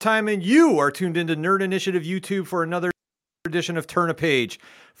time, and you are tuned into Nerd Initiative YouTube for another edition of Turn a Page.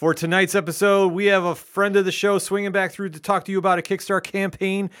 For tonight's episode, we have a friend of the show swinging back through to talk to you about a Kickstarter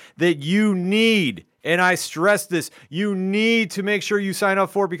campaign that you need. And I stress this, you need to make sure you sign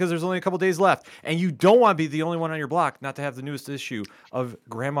up for it because there's only a couple days left. And you don't want to be the only one on your block not to have the newest issue of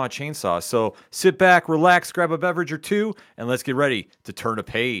Grandma Chainsaw. So sit back, relax, grab a beverage or two, and let's get ready to turn a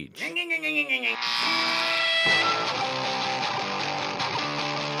page.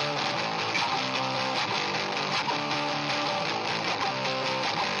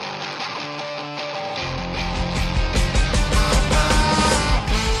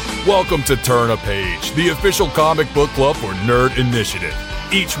 Welcome to Turn a Page, the official comic book club for Nerd Initiative.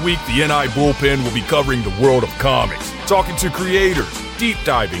 Each week, the NI Bullpen will be covering the world of comics, talking to creators, deep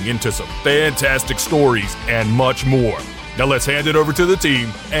diving into some fantastic stories, and much more. Now let's hand it over to the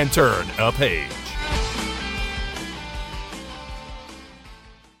team and turn a page.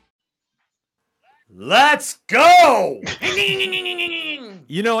 Let's go!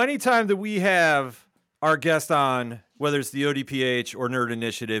 You know, anytime that we have our guest on, whether it's the ODPH or Nerd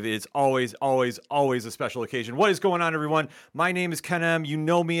Initiative, it's always a special occasion. What is going on, everyone? My name is Ken M. You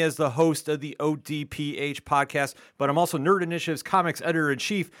know me as the host of the ODPH podcast, but I'm also Nerd Initiative's comics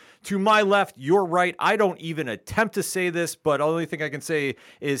editor-in-chief. To my left, your right, I don't even attempt to say this, but the only thing I can say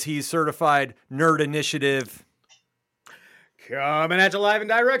is he's certified Nerd Initiative. Coming at you live and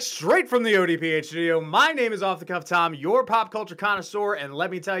direct straight from the ODPH studio. My name is Off the Cuff Tom, your pop culture connoisseur, and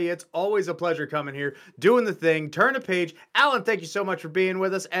let me tell you, it's always a pleasure coming here, doing the thing, turn a page. Alan, thank you so much for being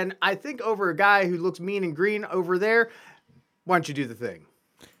with us, and I think over a guy who looks mean and green over there, why don't you do the thing?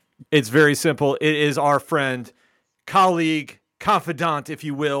 It's very simple. It is our friend, colleague, confidant, if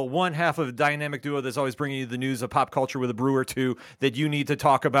you will, one half of a dynamic duo that's always bringing you the news of pop culture with a brew or two that you need to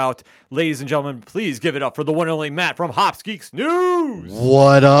talk about. Ladies and gentlemen, please give it up for the one and only Matt from Hops Geeks News.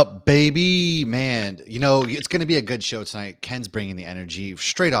 What up, baby? Man, you know, it's going to be a good show tonight. Ken's bringing the energy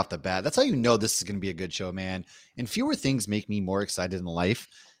straight off the bat. That's how you know this is going to be a good show, man. And fewer things make me more excited in life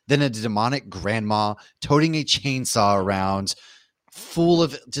than a demonic grandma toting a chainsaw around full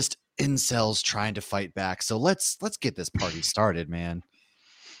of just incels trying to fight back. So let's get this party started, man.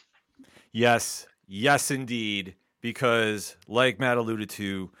 Yes, indeed. Because like Matt alluded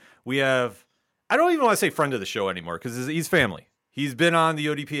to, we have, I don't even want to say friend of the show anymore because he's family. He's been on the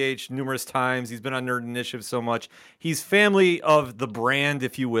ODPH numerous times. He's been on Nerd Initiative so much. He's family of the brand,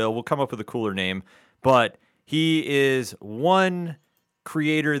 if you will. We'll come up with a cooler name. But he is one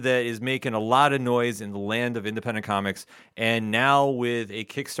creator that is making a lot of noise in the land of independent comics, and now with a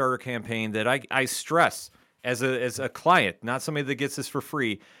Kickstarter campaign that I stress as a client, not somebody that gets this for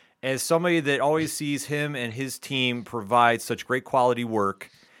free, as somebody that always sees him and his team provide such great quality work.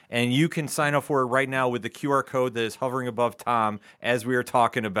 And you can sign up for it right now with the QR code that is hovering above Tom as we are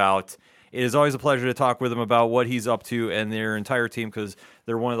talking about. It is always a pleasure to talk with him about what he's up to and their entire team because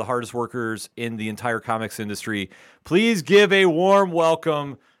they're one of the hardest workers in the entire comics industry. Please give a warm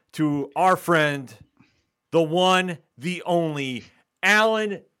welcome to our friend, the one, the only,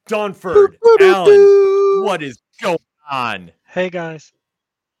 Alan Dunford. Alan, what is going on? Hey, guys.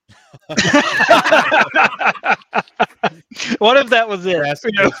 What if that was it?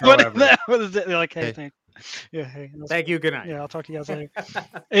 What if that was it? They're like, hey, thanks. Yeah, hey. Thank you. Good night. Yeah, I'll talk to you guys later.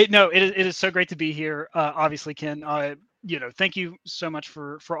 It is so great to be here. Obviously, Ken, thank you so much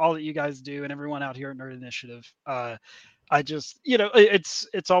for all that you guys do and everyone out here at Nerd Initiative. I just,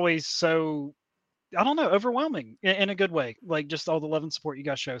 it's always so, I don't know, overwhelming in a good way. Like just all the love and support you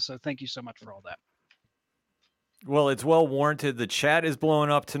guys show. So thank you so much for all that. Well, it's well warranted. The chat is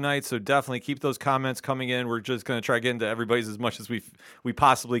blowing up tonight, so definitely keep those comments coming in. We're just going to try to get into everybody's as much as we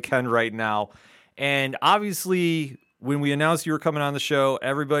possibly can right now. And obviously, when we announced you were coming on the show,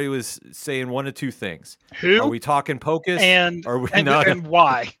 everybody was saying one of two things. Who? Are we talking Pocus? And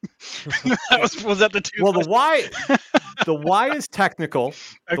why? was that the two? Well, the why is technical.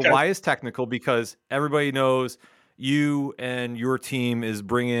 Okay. The why is technical because everybody knows you and your team is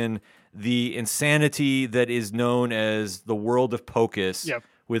bringing the insanity that is known as the world of Pocus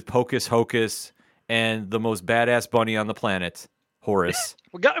with Pocus Hocus and the most badass bunny on the planet, Horace.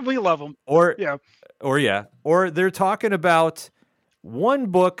 We love them. Or they're talking about one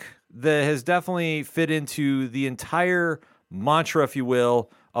book that has definitely fit into the entire mantra, if you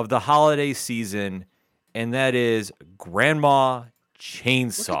will, of the holiday season, and that is Grandma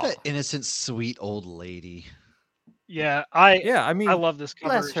Chainsaw. Look at that innocent, sweet old lady. Yeah, I mean, love this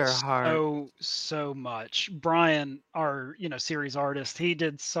cover bless her heart. so much. Brian, our series artist, he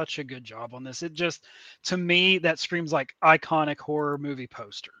did such a good job on this. It just, to me, that screams like iconic horror movie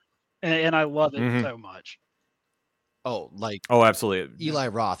poster, and I love it so much. Oh, like Oh, absolutely. Eli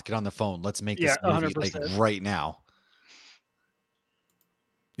Roth, get on the phone. Let's make Yeah, this movie like 100%. right now.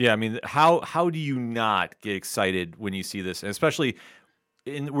 Yeah, I mean, how do you not get excited when you see this? And especially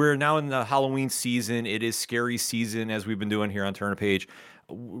we're now in the Halloween season. It is scary season, as we've been doing here on Turn a Page,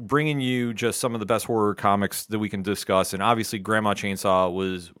 bringing you just some of the best horror comics that we can discuss. And obviously, Grandma Chainsaw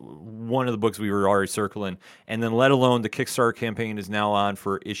was one of the books we were already circling. And then, let alone the Kickstarter campaign is now on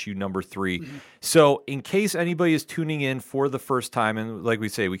for issue number 3. Mm-hmm. So, in case anybody is tuning in for the first time, and like we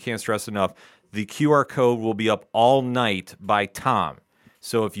say, we can't stress enough, the QR code will be up all night by Tom.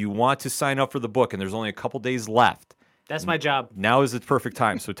 So if you want to sign up for the book, and there's only a couple days left, That's my job. now is the perfect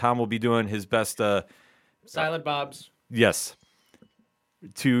time. So Tom will be doing his best. Silent Bob's. Yes,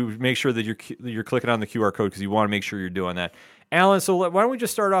 to make sure that you're clicking on the QR code because you want to make sure you're doing that. Alan, so why don't we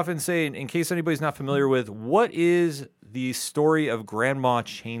just start off and say, in case anybody's not familiar with, what is the story of Grandma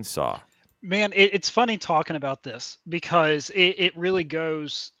Chainsaw? Man, it's funny talking about this because it really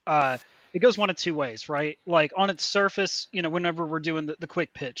goes it goes one of two ways, right? Like on its surface, whenever we're doing the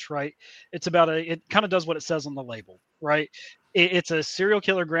quick pitch, right? It's about it kind of does what it says on the label, right? It's a serial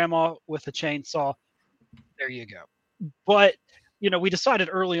killer grandma with a chainsaw. There you go. But we decided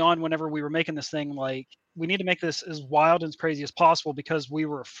early on, whenever we were making this thing, like we need to make this as wild and as crazy as possible because we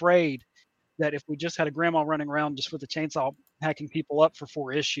were afraid that if we just had a grandma running around just with a chainsaw hacking people up for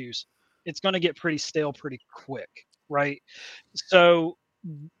 4 issues, it's going to get pretty stale pretty quick, right? So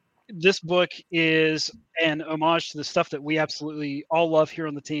this book is an homage to the stuff that we absolutely all love here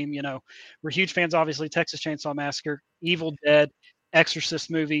on the team. We're huge fans, obviously, Texas Chainsaw Massacre, Evil Dead, Exorcist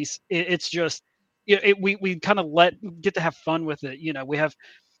movies. It's just we kind of get to have fun with it. We have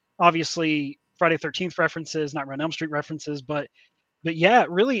obviously Friday 13th references, Nightmare on Elm Street references, but yeah,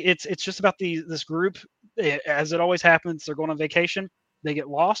 really, it's just about this group. As it always happens, they're going on vacation, they get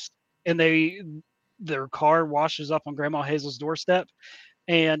lost, and their car washes up on Grandma Hazel's doorstep,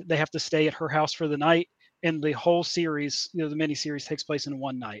 and they have to stay at her house for the night. And the whole series, the miniseries, takes place in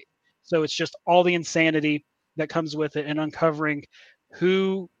one night. So it's just all the insanity that comes with it, and uncovering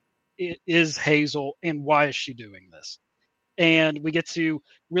who is Hazel and why is she doing this. And we get to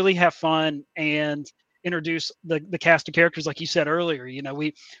really have fun and introduce the cast of characters, like you said earlier.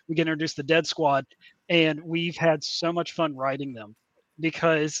 We get introduced the Dead Squad, and we've had so much fun writing them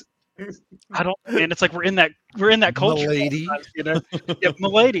because and it's like we're in that culture. Milady. Yeah,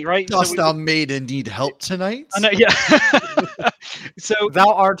 Milady, right? Dost thou maiden need help tonight? I know, yeah. So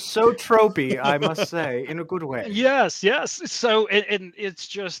Thou art so tropey, I must say, in a good way. yes. So and it's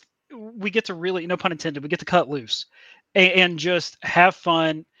just we get to really, no pun intended, we get to cut loose and just have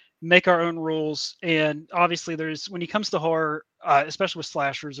fun, make our own rules. And obviously, when it comes to horror, especially with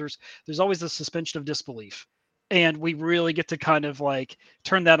slashers, there's always the suspension of disbelief. And we really get to kind of like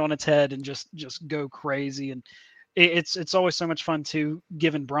turn that on its head and just go crazy. And it's always so much fun to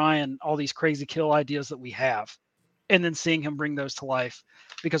giving Brian all these crazy kill ideas that we have, and then seeing him bring those to life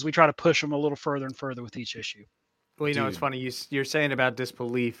because we try to push them a little further and further with each issue. Well, it's funny. You're saying about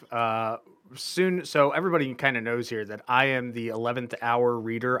disbelief. Soon, so everybody kind of knows here that I am the 11th hour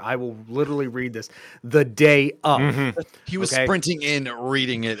reader. I will literally read this the day of. Mm-hmm. He was sprinting in,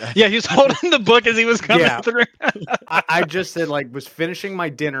 reading it. Yeah, he was holding the book as he was coming through. I just said, was finishing my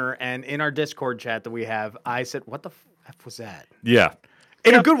dinner, and in our Discord chat that we have, I said, "What the f was that?" Yeah,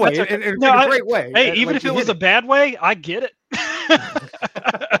 in a good way, in a great way. Hey, even if it was a bad way, I get it.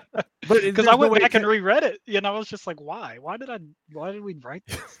 Because I went back and reread it, I was just like, why? Why did we write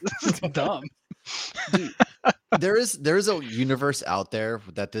this? This is dumb. Dude, there's a universe out there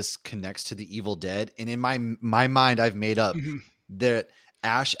that this connects to the Evil Dead, and in my mind, I've made up that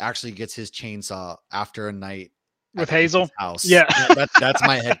Ash actually gets his chainsaw after a night with Hazel house. Yeah, that's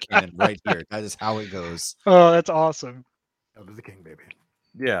my headcanon right here. That is how it goes. Oh, that's awesome. Elder the King, baby.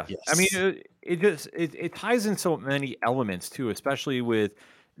 Yeah, yes. I mean, it ties in so many elements too, especially with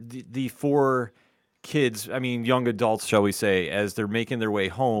the 4 kids. I mean, young adults, shall we say, as they're making their way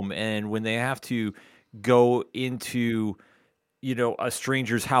home, and when they have to go into a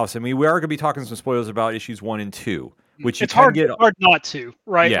stranger's house. I mean, we are going to be talking some spoilers about issues 1 and 2, which it's hard not to,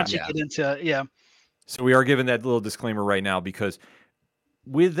 right? Yeah, once you get into So we are giving that little disclaimer right now because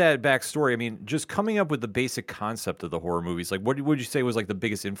with that backstory, I mean, just coming up with the basic concept of the horror movies, like what would you say was like the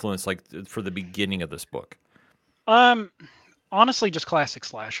biggest influence, like for the beginning of this book? Honestly, just classic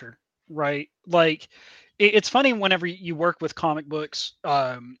slasher, right? Like, it's funny whenever you work with comic books,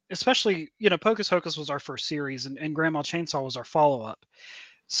 especially, Pocus Hocus was our first series, and Grandma Chainsaw was our follow-up.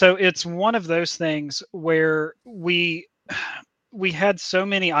 So it's one of those things where we had so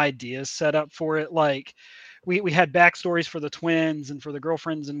many ideas set up for it. Like, we had backstories for the twins and for the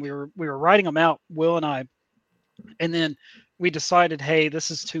girlfriends, and we were writing them out, Will and I, And then we decided, hey,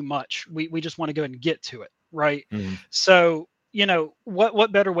 this is too much. We just want to go and get to it, right? Mhm. So,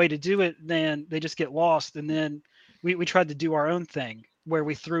 what better way to do it than they just get lost? And then we tried to do our own thing where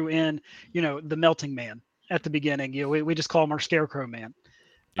we threw in, the melting man at the beginning. We just call him our scarecrow man.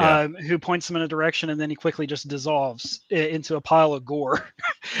 Yeah. Who points them in a direction and then he quickly just dissolves into a pile of gore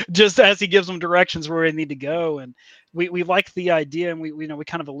just as he gives them directions where they need to go. And we like the idea, and we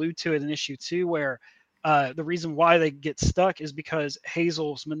kind of allude to it in issue 2 where the reason why they get stuck is because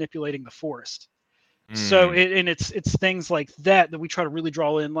Hazel's manipulating the forest. So Mm. it's things like that we try to really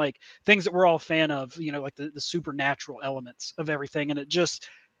draw in, like things that we're all a fan of, like the supernatural elements of everything, and it just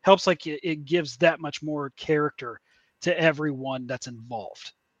helps, like it gives that much more character to everyone that's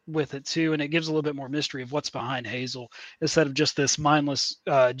involved with it too, and it gives a little bit more mystery of what's behind Hazel instead of just this mindless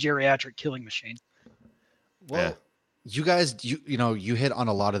geriatric killing machine. Well, Yeah. you guys, you hit on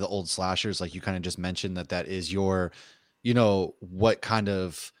a lot of the old slashers, like you kind of just mentioned that is your, what kind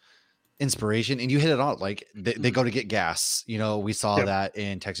of inspiration, and you hit it on, like they go to get gas. We saw Yep. that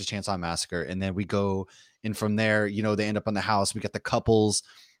in Texas Chainsaw Massacre, and then we go, and from there, they end up on the house. We got the couples,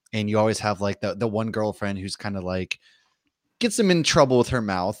 and you always have like the one girlfriend who's kind of like gets them in trouble with her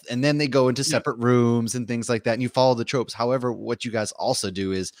mouth, and then they go into separate rooms and things like that, and you follow the tropes. However, what you guys also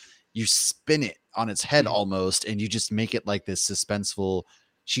do is you spin it on its head almost, and you just make it like this suspenseful,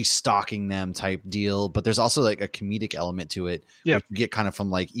 she's stalking them type deal. But there's also like a comedic element to it, which you get kind of from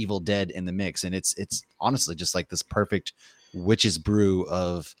like Evil Dead in the mix, and it's honestly just like this perfect witch's brew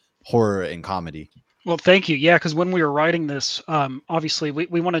of horror and comedy. Well, thank you. Yeah, because when we were writing this, obviously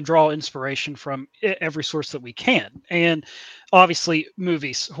we want to draw inspiration from every source that we can, and obviously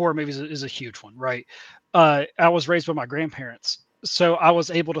horror movies is a huge one, right? I was raised by my grandparents, so I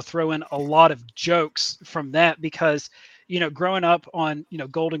was able to throw in a lot of jokes from that because, growing up on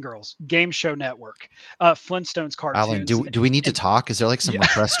Golden Girls, Game Show Network, Flintstones Alan, cartoons. do we need to talk? Is there like some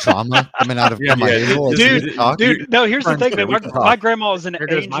repressed trauma coming out of my angle? Dude, no, here's the thing, man. My grandma is an There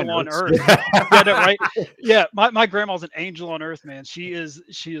goes my angel on notes. earth. Yeah, no, right? Yeah, my grandma's an angel on earth, man. She is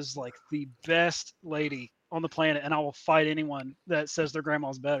like the best lady on the planet, and I will fight anyone that says their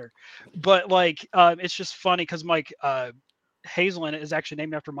grandma's better. But like, it's just funny because Mike Hazel in it is actually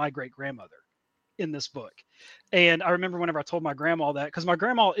named after my great grandmother in this book. And I remember whenever I told my grandma that, because my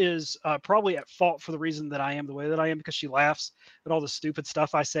grandma is probably at fault for the reason that I am the way that I am, because she laughs at all the stupid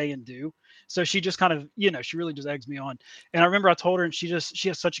stuff I say and do. So she just kind of, she really just eggs me on. And I remember I told her, and she has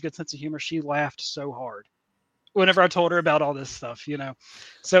such a good sense of humor. She laughed so hard whenever I told her about all this stuff,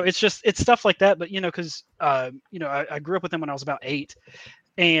 So it's stuff like that. But, because, I grew up with them when I was about 8,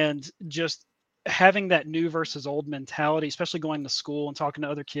 and just having that new versus old mentality, especially going to school and talking to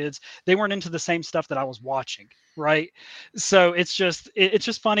other kids, they weren't into the same stuff that I was watching. Right. So it's just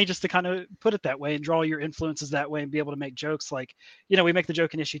funny just to kind of put it that way and draw your influences that way and be able to make jokes. Like, we make the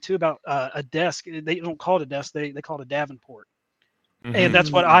joke in issue 2 about a desk. They don't call it a desk. They call it a Davenport. Mhm. And that's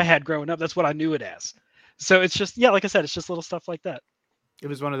what I had growing up. That's what I knew it as. So it's just, like I said, it's just little stuff like that. It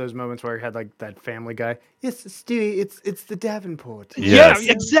was one of those moments where I had like that Family Guy. Yes, Stewie, it's the Davenport. Yes.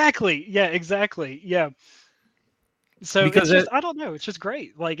 Yeah, exactly. Yeah, exactly. Yeah. So Because it's just, I don't know. It's just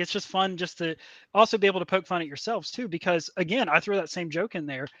great. Like, it's just fun just to also be able to poke fun at yourselves too, because again, I throw that same joke in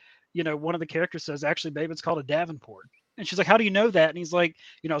there. One of the characters says, actually, babe, it's called a Davenport. And she's like, how do you know that? And he's like,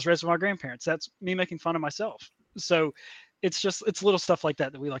 I was raised with my grandparents. That's me making fun of myself. So it's little stuff like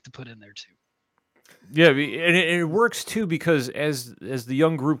that we like to put in there too. Yeah, and it works too, because as the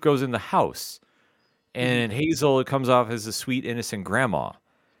young group goes in the house, and Hazel comes off as a sweet, innocent grandma,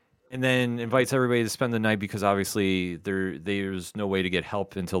 and then invites everybody to spend the night because obviously there's no way to get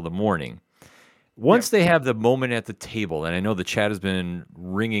help until the morning. Once they have the moment at the table, and I know the chat has been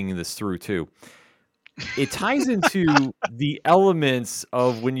ringing this through too, it ties into the elements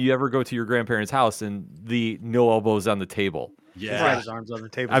of when you ever go to your grandparents' house and the no elbows on the table. He's got his arms on the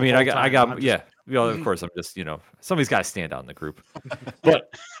table. I mean, the whole time. of course, I'm just, somebody's got to stand out in the group.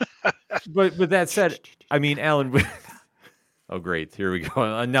 But with that said, I mean, Alan, oh, great. Here we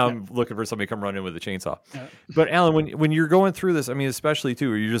go. Now I'm looking for somebody to come run in with a chainsaw. Yeah. But Alan, when you're going through this, I mean, especially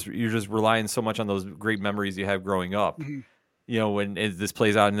too, you're just relying so much on those great memories you have growing up, when this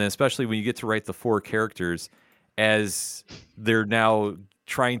plays out. And then especially when you get to write the 4 characters as they're now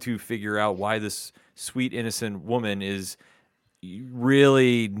trying to figure out why this sweet, innocent woman is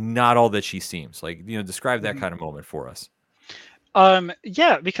really not all that she seems. Like, describe that kind of moment for us.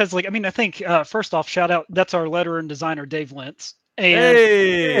 Yeah, because I think first off, shout out, that's our letterer and designer, Dave Lentz. And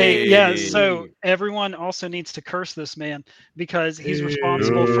hey! So everyone also needs to curse this man because he's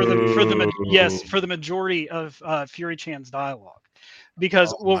responsible for the majority of Fury Chan's dialogue.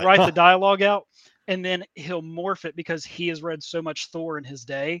 Because we'll write the dialogue out, and then he'll morph it because he has read so much Thor in his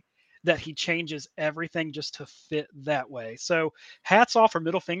day that he changes everything just to fit that way. So hats off or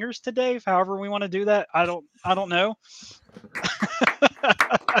middle fingers to Dave, however we want to do that. I don't know.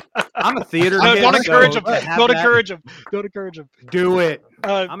 I'm a theater No, kid. don't encourage so him. to have Don't that- encourage him. Don't encourage him. Do it.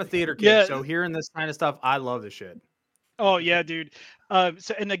 Uh, I'm a theater kid, yeah. so hearing this kind of stuff, I love this shit. Oh yeah, dude.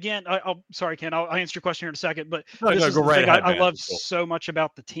 So, and again, I'll sorry, Ken. I'll answer your question here in a second. But No, this no, is go the right thing ahead, I man. love Cool. so much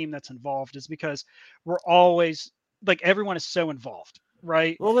about the team that's involved is because we're always like everyone is so involved,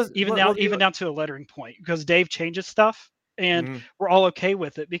 right? Well, Even down to a lettering point because Dave changes stuff and Mhm. we're all okay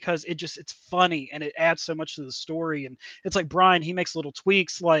with it because it's funny and it adds so much to the story. And it's like Brian, he makes little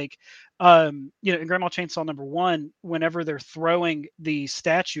tweaks like in Grandma Chainsaw #1, whenever they're throwing the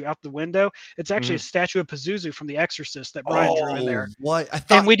statue out the window, it's actually a statue of Pazuzu from The Exorcist that Brian drew in there. What? I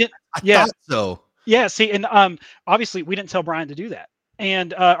thought. And we didn't. I Yeah, thought so. yeah. See, and obviously we didn't tell Brian to do that.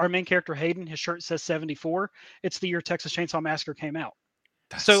 And our main character Hayden, his shirt says 74. It's the year Texas Chainsaw Massacre came out.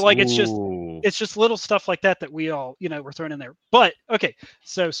 So like it's just little stuff like that we all we're throwing in there. But okay,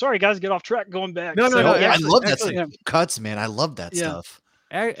 so sorry guys, get off track. Going back. No, So, no, yeah, I love that actually, stuff. Cuts, man. I love that Yeah. stuff.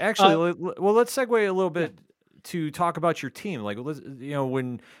 Actually, well, let's segue a little bit to talk about your team. Like,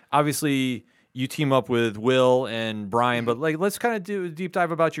 when obviously you team up with Will and Brian, but like, let's kind of do a deep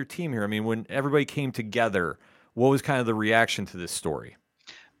dive about your team here. I mean, when everybody came together, what was kind of the reaction to this story?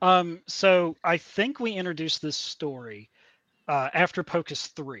 So I think we introduced this story after Pocus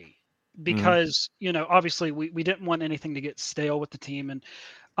 3 because obviously we didn't want anything to get stale with the team, and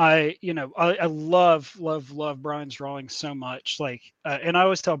I love Brian's drawing so much. Like, and I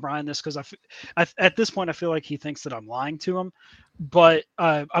always tell Brian this because at this point I feel like he thinks that I'm lying to him, but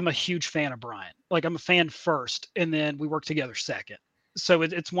I'm a huge fan of Brian. Like, I'm a fan first, and then we work together second. So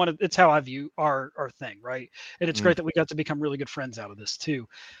it's how I view our thing, right? And it's great that we got to become really good friends out of this too.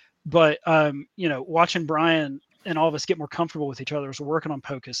 But watching Brian and all of us get more comfortable with each other as we're working on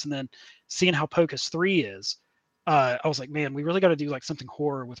Pocus, and then seeing how Pocus 3 is. I was like, man, we really got to do like something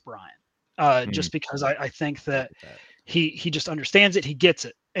horror with Brian, just because I think that he just understands it, he gets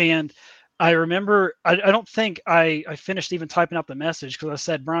it. And I remember, I don't think I finished even typing up the message because I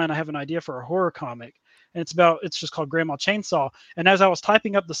said, Brian, I have an idea for a horror comic, and it's just called Grandma Chainsaw. And as I was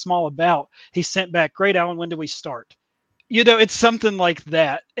typing up the small about, he sent back, great, Alan, when do we start? It's something like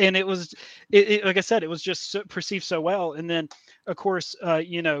that. And it was, like I said, it was just perceived so well. And then, of course,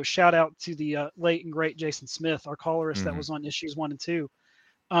 shout out to the late and great Jason Smith, our colorist that was on issues 1 and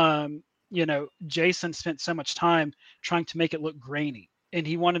 2. Jason spent so much time trying to make it look grainy. And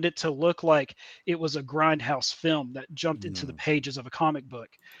he wanted it to look like it was a grindhouse film that jumped into the pages of a comic book.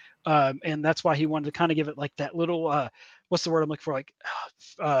 And that's why he wanted to kind of give it like that little, what's the word I'm looking for? Like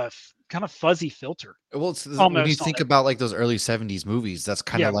kind of fuzzy filter. Well, when you think about like those early 70s movies, that's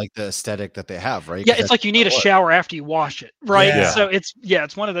kind of like the aesthetic that they have, right? Yeah, it's like you need a shower after you wash it, right? Yeah. So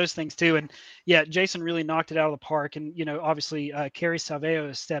it's one of those things too. And yeah, Jason really knocked it out of the park. And obviously Carrie Salveo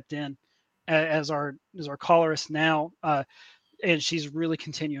has stepped in as our colorist now. And she's really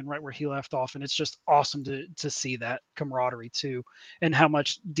continuing right where he left off. And it's just awesome to see that camaraderie too, and how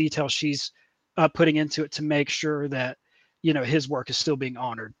much detail she's putting into it to make sure that, his work is still being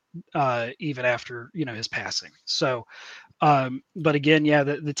honored even after, his passing. So, but again, yeah,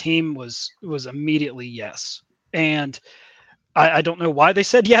 the team was immediately yes. And I don't know why they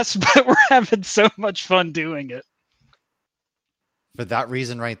said yes, but we're having so much fun doing it. For that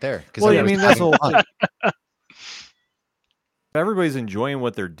reason right there. Well, I mean, that's the whole thing. Everybody's enjoying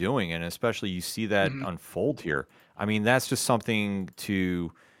what they're doing, and especially you see that unfold here. I mean, that's just something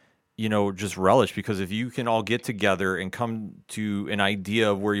to, just relish, because if you can all get together and come to an idea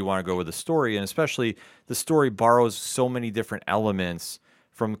of where you want to go with the story, and especially the story borrows so many different elements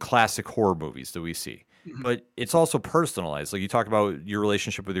from classic horror movies that we see, but it's also personalized. Like you talk about your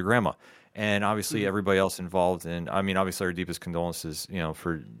relationship with your grandma, and obviously everybody else involved. And I mean, obviously our deepest condolences,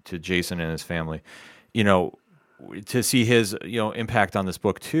 to Jason and his family, to see his, impact on this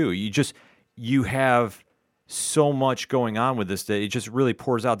book too. You have so much going on with this that it just really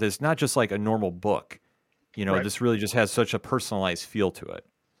pours out. That it's not just like a normal book, right. This really just has such a personalized feel to it.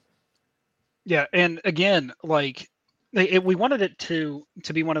 Yeah. And again, like we wanted it to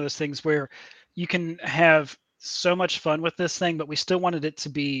be one of those things where you can have so much fun with this thing, but we still wanted it to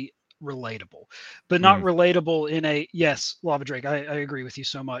be relatable, but not relatable in a, yes, Lava Drake, I agree with you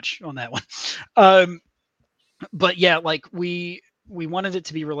so much on that one. But yeah, like we wanted it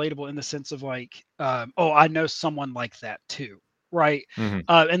to be relatable in the sense of like, I know someone like that too, right?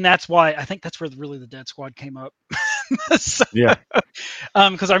 And that's why I think that's where really the Dead Squad came up. So, yeah.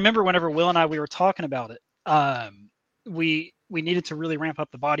 Because I remember whenever Will and I we were talking about it, we needed to really ramp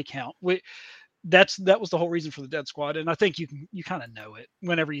up the body count. that was the whole reason for the Dead Squad. And I think you kind of know it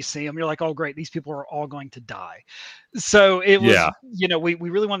whenever you see them. You're like, oh great, these people are all going to die. So it was, Yeah. we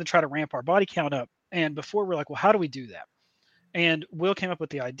really wanted to try to ramp our body count up. And before we're like, well, how do we do that? And Will came up with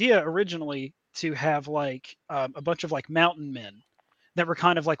the idea originally to have like a bunch of like mountain men that were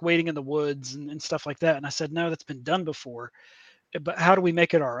kind of like waiting in the woods and stuff like that. And I said, no, that's been done before, but how do we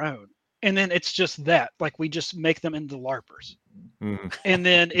make it our own? And then it's just that, like, we just make them into LARPers. And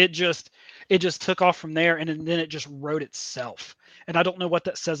then it just took off from there, and then it just wrote itself. And I don't know what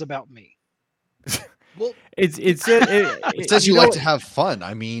that says about me. Well, it says you like to have fun.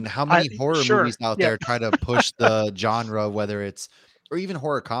 I mean, how many horror sure, movies out there try to push the genre, whether it's, or even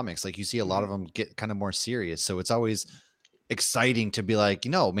horror comics, like you see a lot of them get kind of more serious. So it's always exciting to be like,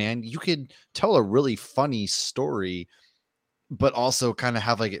 man, you could tell a really funny story, but also kind of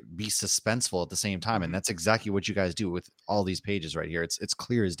have like it be suspenseful at the same time. And that's exactly what you guys do with all these pages right here. It's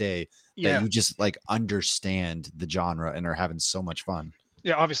clear as day that you just like understand the genre and are having so much fun.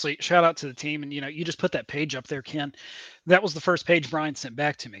 Yeah, obviously, shout out to the team. And, you just put that page up there, Ken. That was the first page Brian sent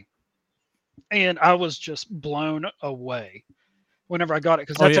back to me. And I was just blown away whenever I got it,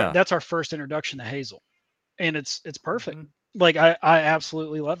 because that's our first introduction to Hazel. And it's perfect. Like, I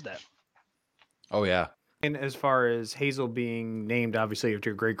absolutely love that. Oh, yeah. And as far as Hazel being named, obviously,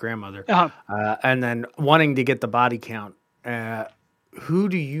 after your great-grandmother, Uh-huh. and then wanting to get the body count, who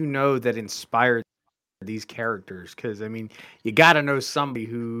do you know that inspired these characters? Because, I mean, you got to know somebody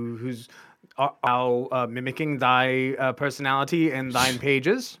who's mimicking thy personality in thine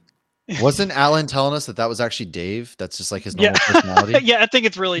pages. Wasn't Alan telling us that was actually Dave? That's just like his normal personality? Yeah, I think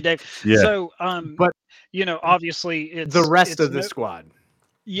it's really Dave. Yeah. So, but obviously, it's the rest of the squad.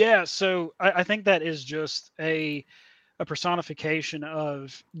 Yeah, so I think that is just a personification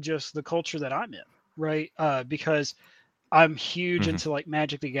of just the culture that I'm in, right? Because I'm huge into like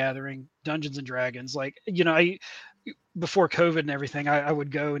Magic the Gathering, Dungeons and Dragons. Like, before COVID and everything, I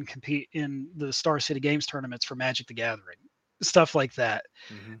would go and compete in the Star City Games tournaments for Magic the Gathering, stuff like that.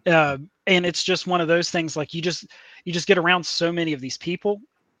 And it's just one of those things, like you just get around so many of these people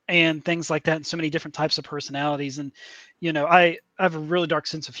and things like that, and so many different types of personalities. And, I have a really dark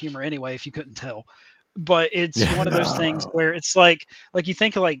sense of humor anyway, if you couldn't tell. But it's one of those things where it's like you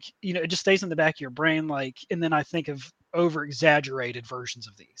think of like, it just stays in the back of your brain, like, and then I think of over exaggerated versions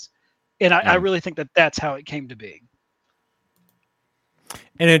of these. And I really think that that's how it came to be.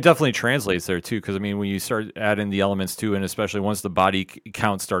 And it definitely translates there too, because I mean, when you start adding the elements too, and especially once the body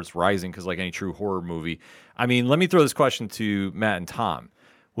count starts rising, because like any true horror movie, I mean, let me throw this question to Matt and Tom.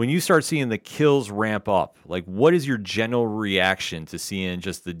 When you start seeing the kills ramp up, like what is your general reaction to seeing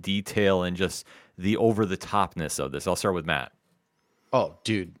just the detail and just the over-the-topness of this? I'll start with Matt. Oh,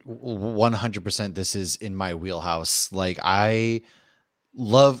 dude, 100%. This is in my wheelhouse. Like, I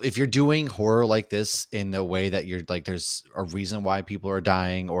love if you're doing horror like this in a way that you're like, there's a reason why people are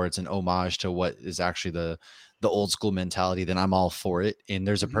dying, or it's an homage to what is actually the old school mentality, then I'm all for it. And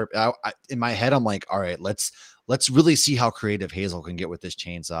there's a in my head, I'm like, all right, let's really see how creative Hazel can get with this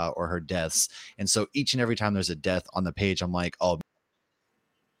chainsaw or her deaths. And so each and every time there's a death on the page, I'm like, oh,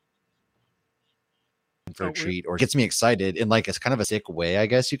 for a treat, or gets me excited in like it's kind of a sick way, I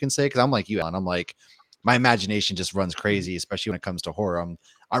guess you can say, because I'm like you, Alan. I'm like, my imagination just runs crazy, especially when it comes to horror.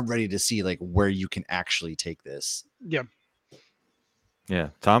 I'm ready to see like where you can actually take this. Yeah,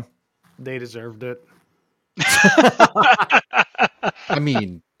 Tom. They deserved it. I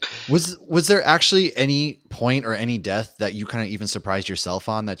mean, was there actually any point or any death that you kind of even surprised yourself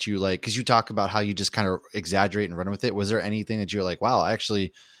on, that you like, because you talk about how you just kind of exaggerate and run with it? Was there anything that you're like, wow, I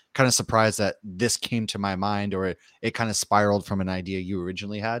actually kind of surprised that this came to my mind, or it kind of spiraled from an idea you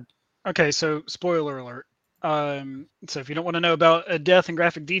originally had? Okay, so spoiler alert. So if you don't want to know about a death in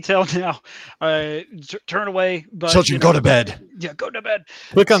graphic detail now, turn away. But children, go to bed. Yeah, go to bed.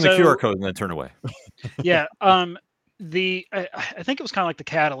 Click on the QR code and then turn away. Yeah. I think it was kind of like the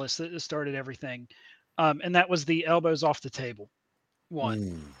catalyst that started everything, and that was the elbows off the table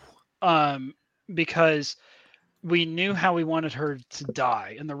one. Because we knew how we wanted her to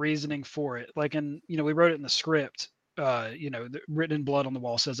die and the reasoning for it. Like, and we wrote it in the script. Written in blood on the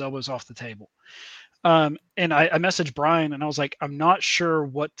wall says elbows off the table. And I messaged Brian and I was like, I'm not sure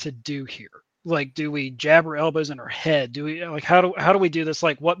what to do here. Like, do we jab her elbows in her head? Do we like, how do we do this?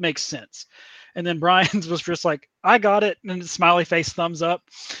 Like, what makes sense? And then Brian's was just like, I got it. And smiley face, thumbs up.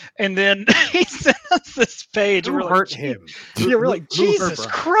 And then he sent us this page. Who hurt him? Yeah, we're like, Jesus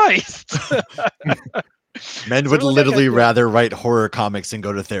Christ. Men So would we're like, literally okay. rather write horror comics than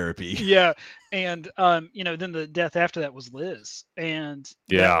go to therapy. Yeah, and then the death after that was Liz, and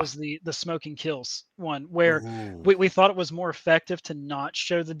that Yeah. was the smoking kills one where Ooh. we thought it was more effective to not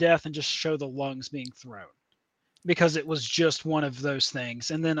show the death and just show the lungs being thrown, because it was just one of those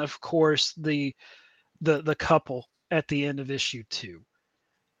things. And then of course the couple at the end of issue 2,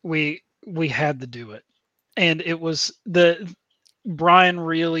 we had to do it, and it was Brian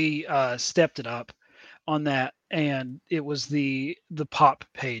really stepped it up on that, and it was the pop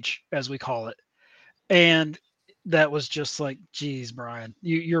page, as we call it. And that was just like, geez, Brian,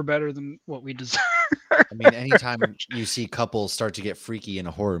 you're better than what we deserve. I mean, anytime you see couples start to get freaky in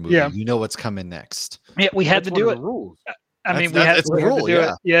a horror movie, Yeah. you know what's coming next. Yeah, we had That's to one do of it. the rules. I mean, It's a we had rule, to do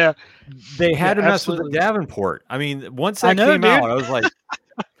yeah. it. Yeah. They had Yeah, to mess with the absolutely. Davenport. I mean, once I that know, came dude. out, I was like,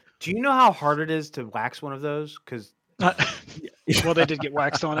 Do you know how hard it is to wax one of those? Because Well, they did get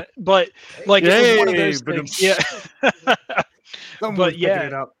waxed on it, but like it was one of Yay, those but things. Yeah. someone But was picking yeah.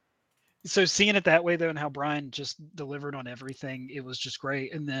 it up. So seeing it that way though, and how Brian just delivered on everything, it was just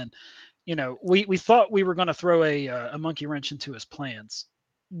great. And then, we thought we were going to throw a monkey wrench into his plans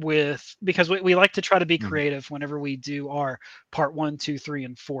because we like to try to be Mhm. creative whenever we do our part 1, 2, 3,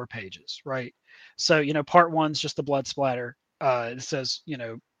 and 4 pages, right? So part 1's just the blood splatter. It says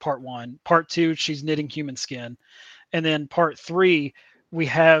part 1, part 2 she's knitting human skin, and then part 3 we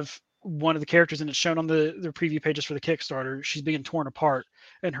have one of the characters, and it's shown on the preview pages for the Kickstarter. She's being torn apart,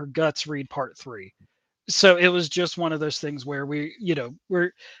 and her guts read part 3. So it was just one of those things where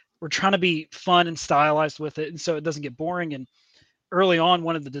we're trying to be fun and stylized with it, and so it doesn't get boring. And early on,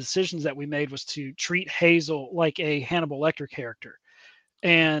 one of the decisions that we made was to treat Hazel like a Hannibal Lecter character.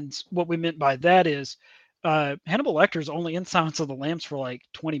 And what we meant by that is Hannibal Lecter's only in Silence of the Lambs for like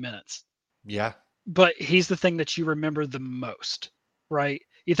 20 minutes, Yeah. but he's the thing that you remember the most, right?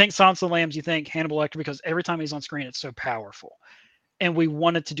 You think Silence of the Lambs, you think Hannibal Lecter, because every time he's on screen, it's so powerful. And we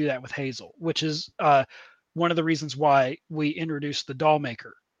wanted to do that with Hazel, which is one of the reasons why we introduced the doll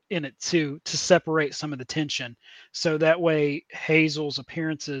maker in it too, to separate some of the tension, so that way Hazel's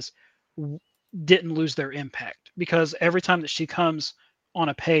appearances didn't lose their impact. Because every time that she comes on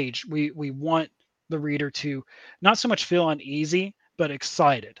a page, we want the reader to not so much feel uneasy, but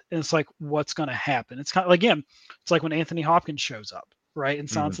excited. And it's like, what's going to happen? It's kind of, again, it's like when Anthony Hopkins shows up, right? In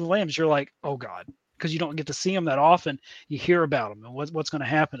Silence of the Lambs, you're like, oh God, because you don't get to see him that often. You hear about him and what's going to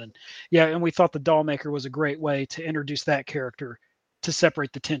happen. And yeah, and we thought the doll maker was a great way to introduce that character, to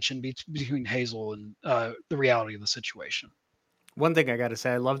separate the tension between Hazel and the reality of the situation. One thing I got to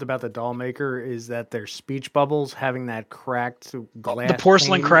say I loved about the doll maker is that their speech bubbles having that cracked glass. The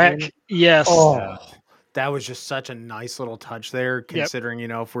porcelain pane crack. in it. Yes. Oh, that was just such a nice little touch there, Yep. considering,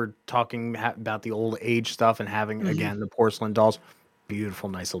 if we're talking about the old age stuff and having, again, the porcelain dolls. Beautiful,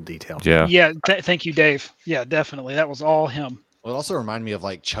 nice little detail. yeah. Yeah. Thank you, Dave. Yeah, definitely. That was all him. Well, it also reminded me of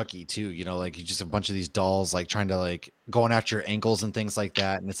like Chucky too, like you just a bunch of these dolls like trying to like going after your ankles and things like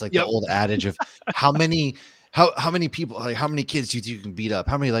that. And it's like Yep. the old adage of how many people, like how many kids do you think you can beat up?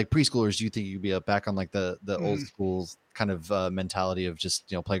 How many like preschoolers do you think you can beat up? Back on like the old schools kind of mentality of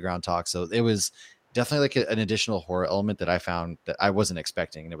just, playground talk. So it was definitely like an additional horror element that I found that I wasn't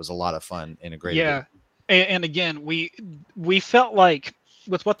expecting. And it was a lot of fun and a great. Yeah. And again, we felt like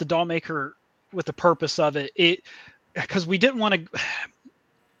with what the doll maker, with the purpose of it, because we didn't want to.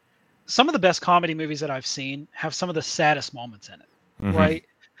 Some of the best comedy movies that I've seen have some of the saddest moments in it, right?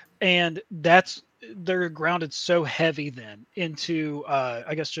 And they're grounded so heavy then into,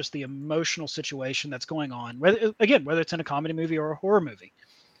 I guess, just the emotional situation that's going on. Whether it's in a comedy movie or a horror movie,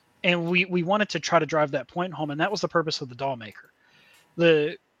 and we wanted to try to drive that point home, and that was the purpose of the doll maker.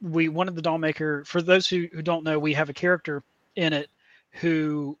 We wanted the doll maker. For those who don't know, we have a character in it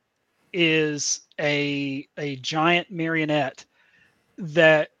who is a giant marionette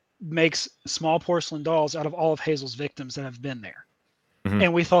that makes small porcelain dolls out of all of Hazel's victims that have been there.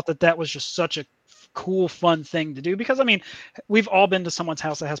 And we thought that was just such a cool, fun thing to do, because I mean, we've all been to someone's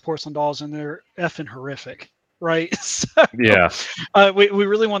house that has porcelain dolls and they're effing horrific, right? So, Yeah. we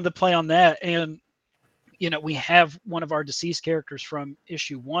really wanted to play on that. And we have one of our deceased characters from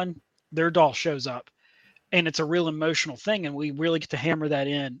issue 1, their doll shows up, and it's a real emotional thing, and we really get to hammer that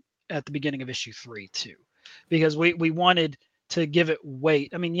in at the beginning of issue 3 too, because we wanted to give it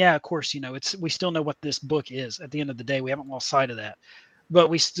weight. I mean, yeah, of course, we still know what this book is at the end of the day. We haven't lost sight of that, but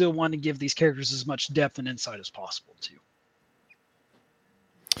we still want to give these characters as much depth and insight as possible too.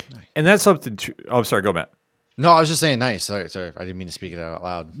 And that's something to, oh, sorry, go Matt. No, I was just saying nice. Sorry. I didn't mean to speak it out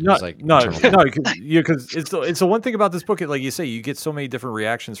loud. It No, was like because it's the one thing about this book. Like you say, you get so many different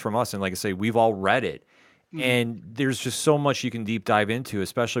reactions from us, and like I say, we've all read it, And there's just so much you can deep dive into,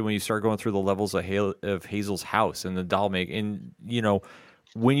 especially when you start going through the levels of Hazel's house and the doll maker. And,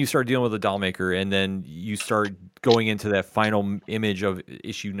 when you start dealing with the doll maker and then you start going into that final image of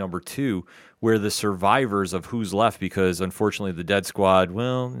issue number 2, where the survivors of who's left, because unfortunately the dead squad,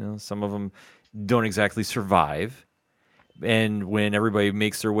 well, some of them don't exactly survive. And when everybody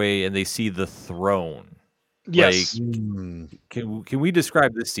makes their way and they see the throne. Yes. Can we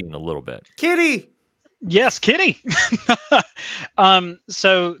describe this scene a little bit? Kitty. Yes, Kitty.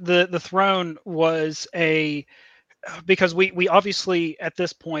 So the throne was because we obviously at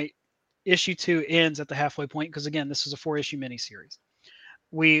this point, issue 2 ends at the halfway point, because again, this is a 4-issue miniseries.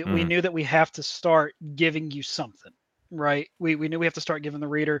 We knew that we have to start giving you something, right? We knew we have to start giving the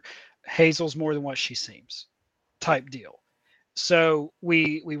reader Hazel's more than what she seems type deal. So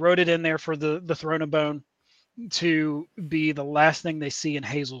we wrote it in there for the throne of bone to be the last thing they see in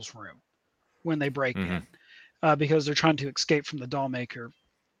Hazel's room when they break in, because they're trying to escape from the doll maker.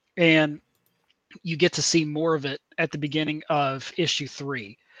 And you get to see more of it at the beginning of issue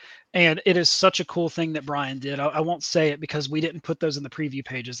 3. And it is such a cool thing that Brian did. I won't say it because we didn't put those in the preview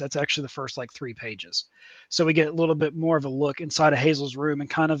pages. That's actually the first 3 pages. So we get a little bit more of a look inside of Hazel's room and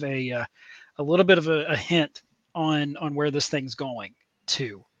kind of a little bit of a hint on where this thing's going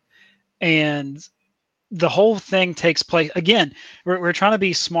to. And the whole thing takes place, again, we're trying to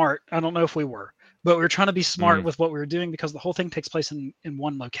be smart. I don't know if we were, but we were trying to be smart with what we were doing, because the whole thing takes place in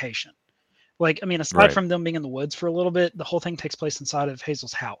one location. Aside from them being in the woods for a little bit, the whole thing takes place inside of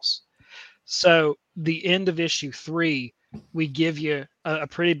Hazel's house. So the end of issue 3, we give you a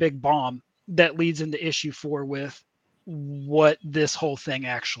pretty big bomb that leads into issue 4 with what this whole thing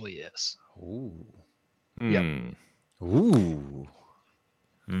actually is. Ooh. Yep. Ooh.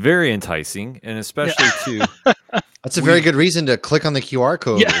 Very enticing, and especially too. That's a very good reason to click on the QR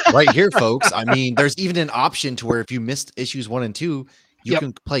code right here, folks. I mean, there's even an option to where if you missed issues 1 and 2, you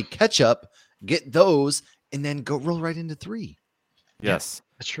can play catch up, get those, and then go roll right into 3. Yes,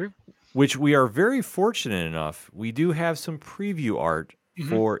 that's true. Which we are very fortunate enough. We do have some preview art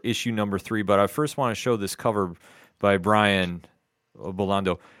for issue number 3, but I first want to show this cover by Brian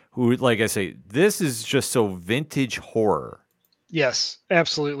Bolando, who, like I say, this is just so vintage horror. Yes,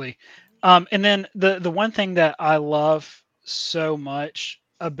 absolutely. And then the one thing that I love so much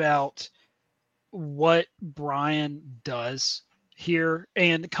about what Brian does here,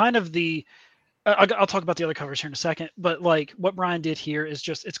 and kind of I'll talk about the other covers here in a second, but what Brian did here is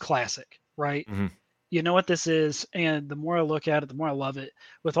just, it's classic, right? You know what this is, and the more I look at it, the more I love it,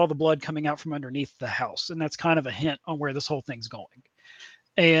 with all the blood coming out from underneath the house, and that's kind of a hint on where this whole thing's going.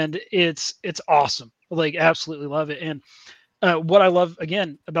 And it's awesome. Absolutely love it. And what I love,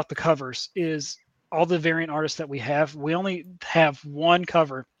 again, about the covers is all the variant artists that we have. We only have one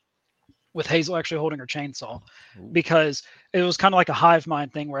cover with Hazel actually holding her chainsaw, because it was kind of like a hive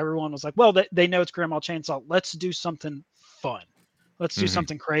mind thing where everyone was like, well, they know it's Grandma Chainsaw. Let's do something fun. Let's do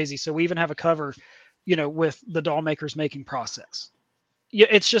something crazy. So we even have a cover, with the doll makers making process. Yeah,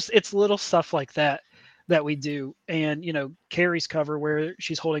 it's little stuff like that we do. And, Carrie's cover where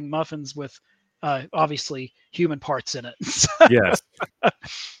she's holding muffins with obviously human parts in it. Yes.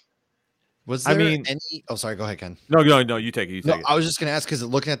 Was there any? Oh, sorry. Go ahead, Ken. No, you take it. I was just gonna ask, because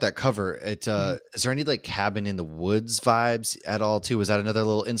looking at that cover, is there any cabin in the woods vibes at all too? Was that another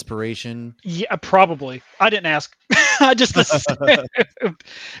little inspiration? Yeah, probably. I didn't ask. I just assumed.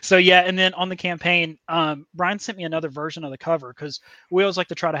 So yeah, and then on the campaign, Brian sent me another version of the cover, because we always like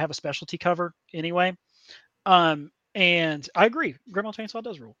to try to have a specialty cover anyway. And I agree, Grandma Chainsaw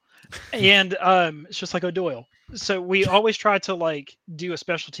does rule. And it's just like O'Doyle. So we always try to do a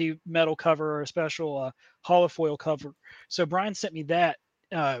specialty metal cover or a special holofoil cover. So Brian sent me that,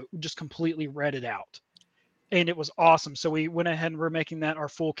 just completely read it out, and it was awesome. So we went ahead and we're making that our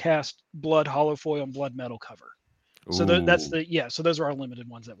full cast blood holofoil and blood metal cover. So that's so those are our limited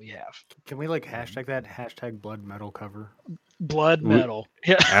ones that we have. Can we hashtag that blood metal cover? Blood metal.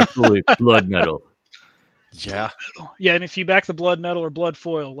 Yeah, absolutely. Blood metal. Yeah. Yeah, and if you back the blood metal or blood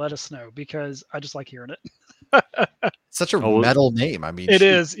foil, let us know, because I just like hearing it. Such a metal name. I mean, it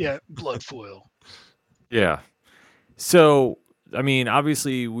is. Yeah, blood foil. Yeah. So, I mean,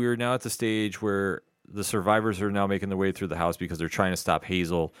 obviously, we're now at the stage where the survivors are now making their way through the house because they're trying to stop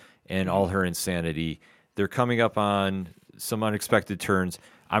Hazel and all her insanity. They're coming up on some unexpected turns.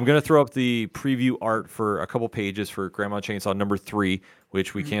 I'm going to throw up the preview art for a couple pages for Grandma Chainsaw number 3,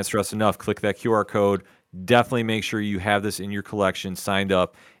 which we can't stress enough. Click that QR code. Definitely make sure you have this in your collection, signed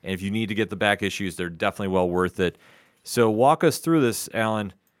up. And if you need to get the back issues, they're definitely well worth it. So walk us through this,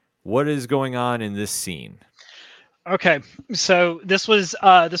 Alan. What is going on in this scene? Okay, so this was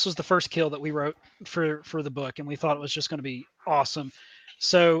the first kill that we wrote for the book, and we thought it was just going to be awesome.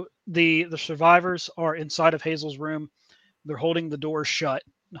 So the survivors are inside of Hazel's room. They're holding the door shut.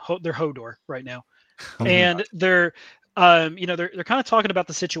 They're Hodor right now, Oh my and they're they're kind of talking about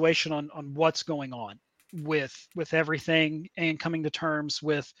the situation on what's going on with everything and coming to terms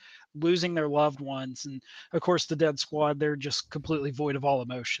with losing their loved ones. And of course the dead squad, they're just completely void of all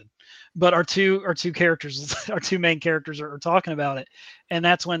emotion. But our two characters our two main characters are talking about it, and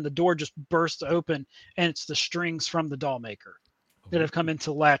that's when the door just bursts open, and it's the strings from the doll maker that have come in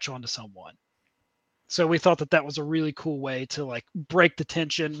to latch onto someone. So we thought that that was a really cool way to like break the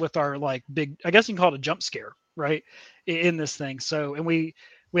tension with our like big, I guess you can call it a jump scare, right? In this thing. So, and we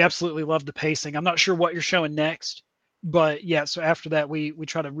absolutely love the pacing. I'm not sure what you're showing next, but yeah. So after that, we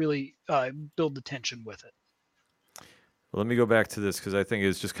try to really build the tension with it. Let me go back to this because I think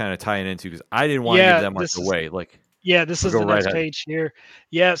it's just kind of tying into because I didn't want to Yeah, give that much this is away. Like, yeah, this is go the right next ahead. page here.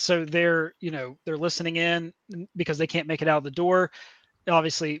 Yeah, so they're they're listening in because they can't make it out of the door.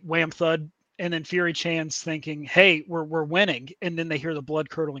 Obviously, wham thud, and then Fury Chan's thinking, "Hey, we're winning," and then they hear the blood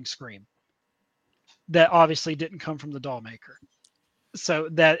curdling scream that obviously didn't come from the doll maker. So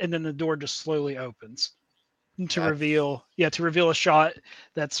that, and then the door just slowly opens to God. reveal a shot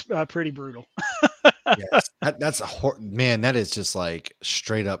that's pretty brutal. Yes, that's man. That is just like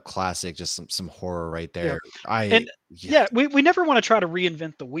straight up classic. Just some horror right Yeah. there. I And yeah, we never want to try to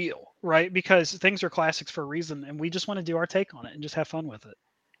reinvent the wheel, right? Because things are classics for a reason, and we just want to do our take on it and just have fun with it.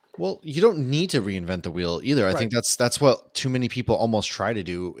 Well, you don't need to reinvent the wheel either. I Right. think that's what too many people almost try to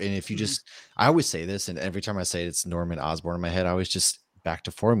do. And if you Mhm. just, I always say this, and every time I say it, it's Norman Osborn in my head. I always just back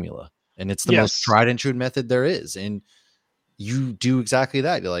to formula, and it's the most Yes. tried and true method there is. And you do exactly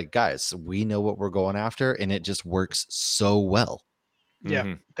that. You're like, guys, we know what we're going after, and it just works so well. Yeah.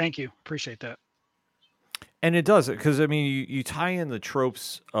 Mhm. Thank you. Appreciate that. And it does because I mean you tie in the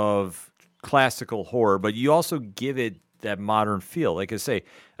tropes of classical horror, but you also give it that modern feel. Like I say,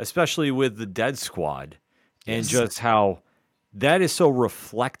 especially with the Dead Squad, and Yes. just how that is so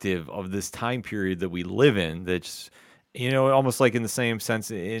reflective of this time period that we live in. That's almost like in the same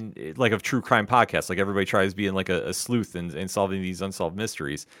sense in like of true crime podcasts. Like everybody tries being like a sleuth and solving these unsolved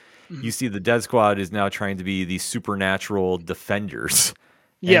mysteries. Mhm. You see, the Dead Squad is now trying to be these supernatural defenders,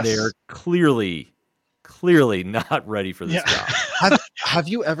 and Yes. they are clearly not ready for this Yeah. job. Have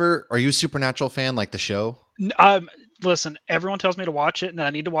you ever? Are you a Supernatural fan, like the show? Listen, everyone tells me to watch it, and that I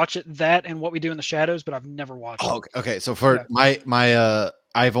need to watch it. That and What We Do in the Shadows, but I've never watched Oh, it. okay. So for Yeah. my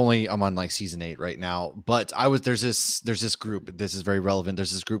I'm on like season 8 right now, but there's this group. This is very relevant.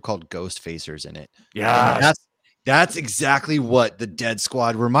 There's this group called Ghost Facers in it. Yeah, And that's exactly what the Dead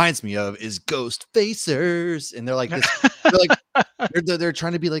Squad reminds me of is Ghost Facers. And they're like this, they're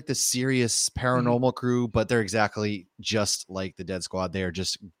trying to be like this serious paranormal crew, but they're exactly just like the Dead Squad. They are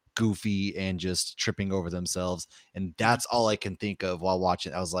just goofy and just tripping over themselves. And that's all I can think of while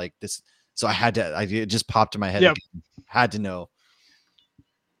watching. I was like, this. So it just popped in my head. Yeah. Again. Had to know.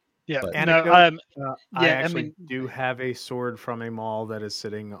 Yeah. But- No. I Yeah, I actually mean- do have a sword from a mall that is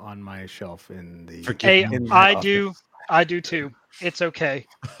sitting on my shelf in the. Forgive Hey, me. in the I office. do. I do too. It's okay.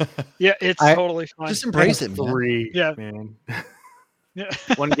 Yeah, it's I- totally fine. Just I embrace have it, man. 3, Yeah. man. Yeah.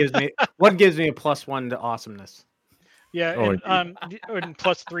 One gives me a +1 to awesomeness. Yeah, Oh, and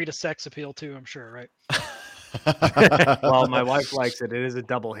 +3 to sex appeal too, I'm sure, right? Well, my wife likes it. It is a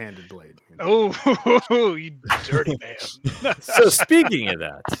double-handed blade. Oh, you dirty man. So speaking of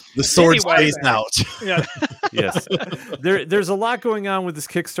that, The sword Anyway. stays out. Yeah. yes, there's a lot going on with this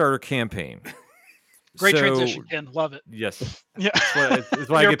Kickstarter campaign. Great So, transition, Ken. Love it. Yes, Yeah. that's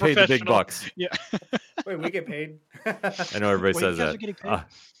why I You're get paid the big professional. bucks. Yeah. Wait, we get paid? I know everybody Wait, says you guys that. are getting paid?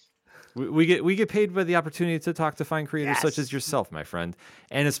 We get paid by the opportunity to talk to fine creators such as Yes. yourself, my friend,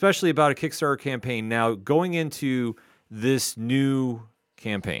 and especially about a Kickstarter campaign. Now, going into this new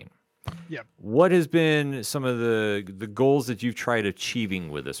campaign, Yep. what has been some of the goals that you've tried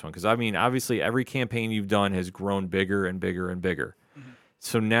achieving with this one? Because I mean, obviously, every campaign you've done has grown bigger and bigger and bigger. Mhm.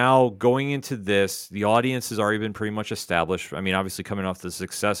 So now going into this, the audience has already been pretty much established. I mean, obviously, coming off the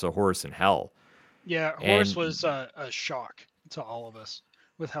success of Horus in Hell. Yeah, Horus And- was a shock to all of us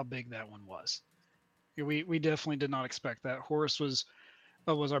with how big that one was. Yeah, we definitely did not expect that. Horus was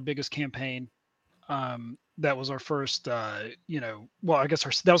our biggest campaign. That was our first, well, I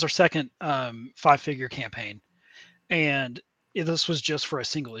guess that was our second 5-figure campaign, and this was just for a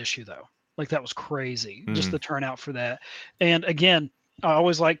single issue though. Like that was crazy, just Mhm. the turnout for that. And again, I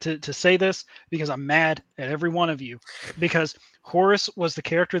always like to say this because I'm mad at every one of you because Horus was the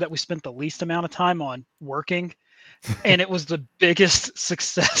character that we spent the least amount of time on working, and it was the biggest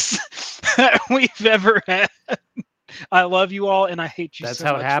success that we've ever had. I love you all, and I hate you That's so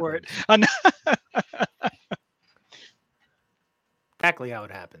how it much for it. happens. I know. Exactly how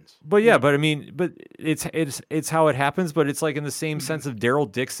it happens. But yeah, but I mean, but it's how it happens. But it's like in the same sense of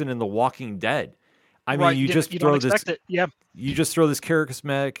Daryl Dixon in The Walking Dead. I mean, Right. you just You don't throw this. expect it. Yeah. You just throw this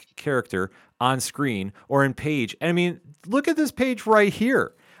charismatic character on screen or in page. And I mean, look at this page right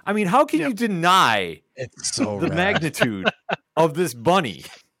here. I mean, how can Yep. you deny It's so the rad. magnitude of this bunny?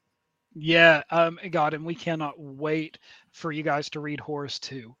 Yeah. God, and we cannot wait for you guys to read Horus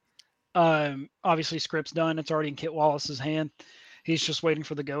 2. Obviously, script's done. It's already in Kit Wallace's hand. He's just waiting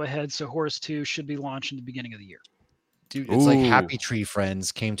for the go ahead. So Horus 2 should be launched in the beginning of the year. Dude, it's like Ooh. Happy Tree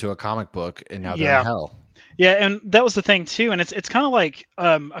Friends came to a comic book and now they're Yeah. in hell. Yeah, and that was the thing too. And it's kind of like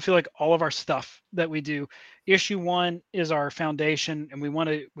I feel like all of our stuff that we do, issue 1 is our foundation, and we want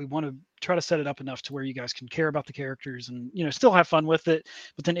to try to set it up enough to where you guys can care about the characters and still have fun with it.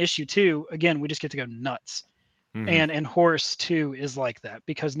 But then issue 2, again, we just get to go nuts. Mhm. And Horus 2 is like that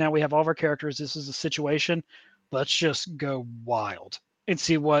because now we have all of our characters. This is a situation. Let's just go wild and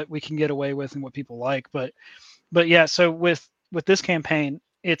see what we can get away with and what people like. But yeah, so with this campaign,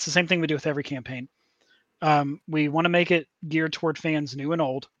 it's the same thing we do with every campaign. We want to make it geared toward fans new and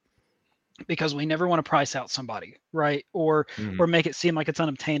old because we never want to price out somebody, right? Or Mhm. make it seem like it's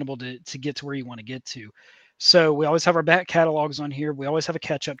unobtainable to get to where you want to get to. So we always have our back catalogs on here. We always have a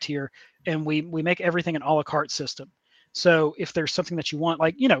catch up tier, and we make everything an a la carte system. So if there's something that you want,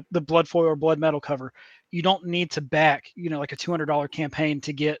 like the blood foil or blood metal cover, you don't need to back like a $200 campaign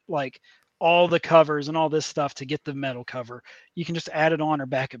to get like all the covers and all this stuff to get the metal cover. You can just add it on or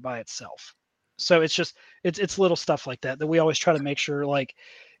back it by itself. So it's just it's little stuff like that we always try to make sure, like,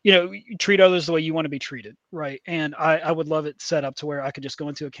 you treat others the way you want to be treated, right? And I would love it set up to where I could just go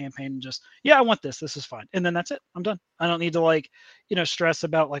into a campaign and just, yeah, I want this. This is fine, and then that's it. I'm done. I don't need to like stress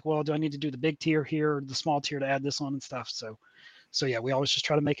about like, well, do I need to do the big tier here or the small tier to add this on and stuff. So yeah, we always just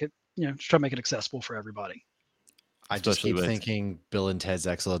try to make it just try to make it accessible for everybody. I just Especially keep with- thinking Bill and Ted's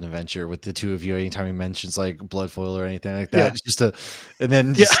Excellent Adventure with the two of you. Anytime he mentions like blood foil or anything like that, Yeah. it's just and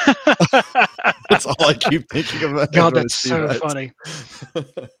then Yeah. that's all I keep thinking about. God, when I that's see so that. funny.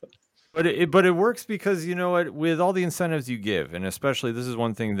 But it works because you know what, with all the incentives you give, and especially this is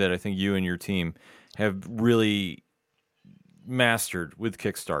one thing that I think you and your team have really mastered with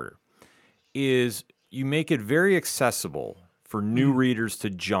Kickstarter, is you make it very accessible for new readers to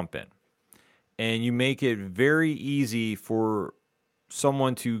jump in. And you make it very easy for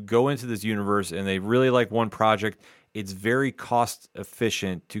someone to go into this universe and they really like one project. It's very cost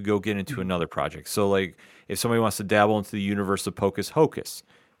efficient to go get into another project. So like if somebody wants to dabble into the universe of Pocus Hocus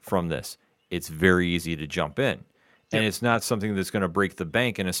from this, it's very easy to jump in. And it's not something that's going to break the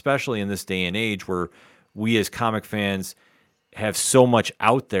bank. And especially in this day and age where we as comic fans have so much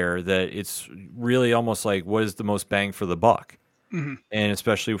out there that it's really almost like, what is the most bang for the buck? And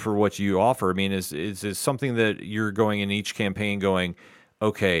especially for what you offer, I mean, is something that you're going in each campaign going,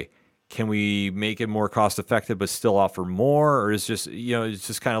 okay, can we make it more cost effective but still offer more? Or is just, it's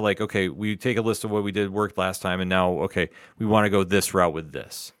just kind of like, okay, we take a list of what we did work last time and now, okay, we want to go this route with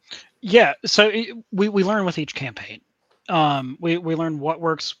this. Yeah, so we learn with each campaign. We learn what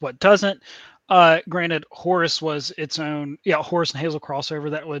works, what doesn't. Granted, Horus was its own, Horus and Hazel crossover.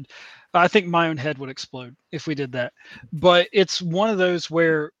 That would, I think my own head would explode if we did that. But it's one of those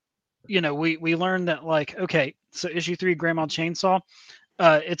where, we learned that like, okay, so issue 3, Grandma Chainsaw,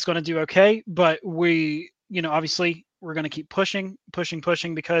 it's going to do okay, but we, obviously we're going to keep pushing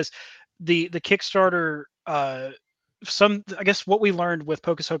because the Kickstarter, I guess what we learned with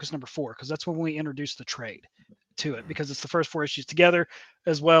Pocus Hocus #4, because that's when we introduced the trade to it, because it's the first 4 issues together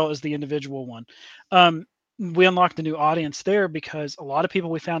as well as the individual one. We unlocked a new audience there because a lot of people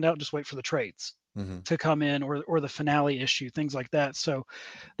we found out just wait for the trades to come in or the finale issue, things like that. So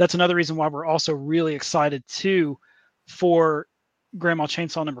that's another reason why we're also really excited too for Grandma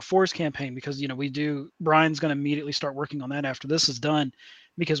Chainsaw #4's campaign, because Brian's going to immediately start working on that after this is done,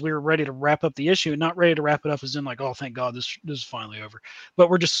 because we were ready to wrap up the issue, and not ready to wrap it up as in like, oh, thank God this is finally over. But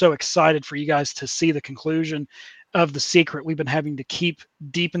we're just so excited for you guys to see the conclusion of the secret we've been having to keep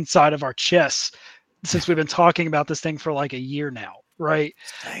deep inside of our chests since we've been talking about this thing for like a year now, right?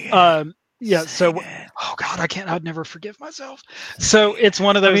 Yeah. So, oh God, I'd never forgive myself. So it's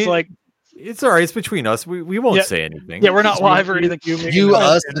one of those like, it's all right. It's between us. We won't Yeah. say anything. yeah, we're not live or anything. You,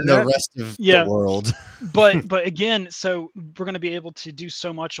 us, and the rest of Yeah. the world. but again, so we're going to be able to do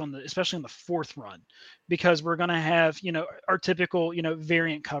so much especially on the 4th run, because we're going to have our typical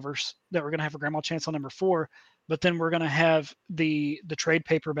variant covers that we're going to have for Grandma Chainsaw #4, but then we're going to have the trade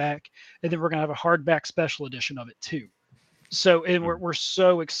paperback, and then we're going to have a hardback special edition of it too. So, and we're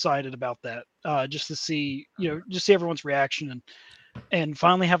so excited about that, just to see, just see everyone's reaction and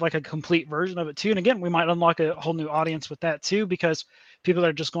finally have like a complete version of it too. And again, we might unlock a whole new audience with that too, because people that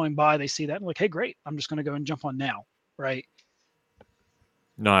are just going by, they see that and like, hey, great, I'm just going to go and jump on now, right?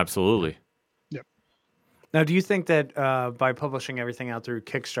 No, absolutely. Yep. Now, do you think that by publishing everything out through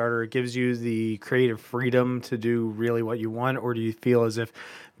Kickstarter, it gives you the creative freedom to do really what you want, or do you feel as if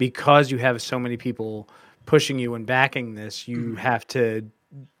because you have so many people pushing you and backing this, you have to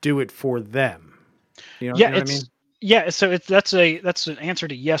do it for them? You know what I mean? Yeah, so that's an answer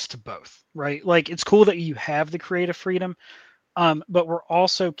to yes to both, right? Like, it's cool that you have the creative freedom, but we're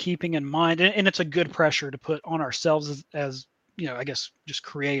also keeping in mind, and it's a good pressure to put on ourselves as I guess just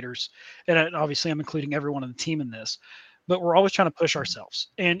creators, and obviously I'm including everyone on the team in this, but we're always trying to push ourselves,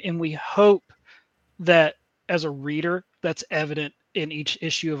 and we hope that as a reader, that's evident in each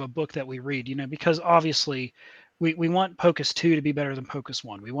issue of a book that we read, because obviously we want Pocus 2 to be better than Pocus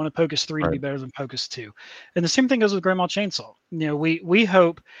 1. We want Pocus 3 to be better than Pocus 2. And the same thing goes with Grandma Chainsaw. We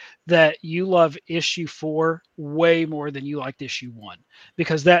hope that you love issue 4 way more than you liked issue 1,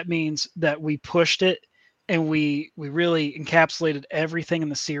 because that means that we pushed it and we really encapsulated everything in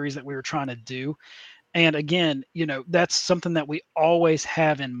the series that we were trying to do. And again, that's something that we always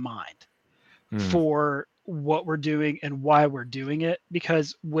have in mind for what we're doing and why we're doing it,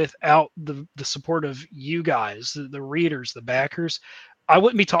 because without the support of you guys, the readers, the backers, I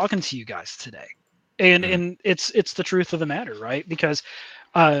wouldn't be talking to you guys today. And it's the truth of the matter, right? Because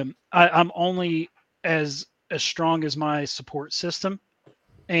I'm only as strong as my support system,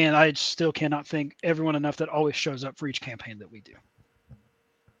 and I still cannot thank everyone enough that always shows up for each campaign that we do.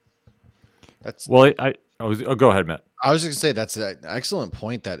 Well, go ahead, Matt. I was just gonna say that's an excellent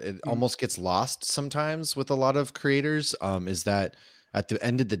point that it almost gets lost sometimes with a lot of creators. Is that at the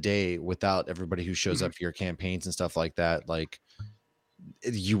end of the day, without everybody who shows up for your campaigns and stuff like that, like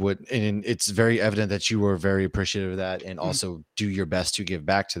you would, and it's very evident that you were very appreciative of that, and also do your best to give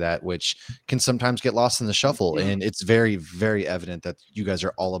back to that, which can sometimes get lost in the shuffle. And it's very, very evident that you guys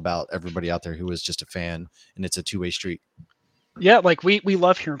are all about everybody out there who is just a fan, and it's a two-way street. Yeah, like we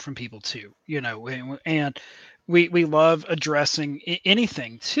love hearing from people too, and we love addressing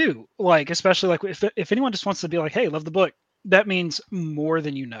anything too. Like, especially like if anyone just wants to be like, hey, love the book, that means more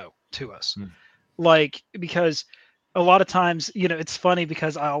than to us. Like, because a lot of times, it's funny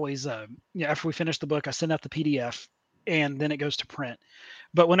because I always, after we finish the book, I send out the PDF and then it goes to print.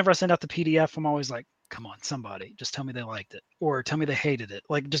 But whenever I send out the PDF, I'm always like, come on, somebody, just tell me they liked it or tell me they hated it.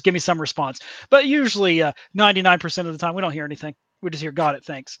 Like, just give me some response. But usually 99% of the time, we don't hear anything. We just hear, got it,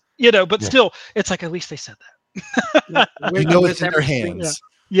 thanks. But still, it's like, at least they said that. It's in their hands.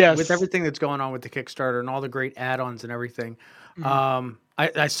 Yes. With everything that's going on with the Kickstarter and all the great add-ons and everything.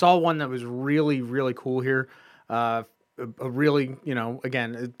 I saw one that was really, really cool here. A really,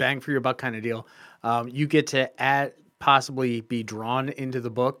 again, a bang for your buck kind of deal. You get to possibly be drawn into the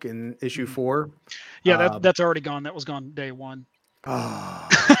book in issue 4. Yeah, that's already gone. That was gone day 1. Oh,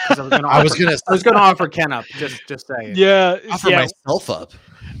 I was gonna offer Ken up. Just saying. Yeah, offer myself up.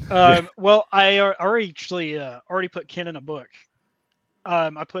 Well, I already put Ken in a book.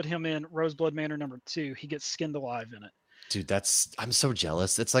 I put him in Roseblood Manor #2. He gets skinned alive in it. Dude, I'm so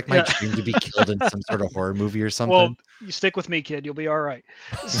jealous. It's like my dream to be killed in some sort of horror movie or something. Well, you stick with me, kid. You'll be all right.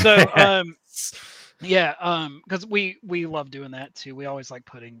 So, because we love doing that too. We always like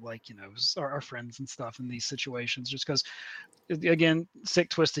putting our friends and stuff in these situations, just because, again, sick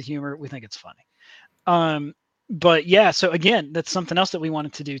twist of humor. We think it's funny. But yeah, so again, that's something else that we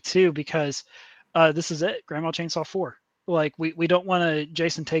wanted to do too, because this is it, Grandma Chainsaw 4. Like, we don't want a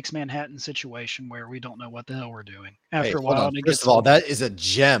Jason Takes Manhattan situation where we don't know what the hell we're doing after a while. First of all, that is a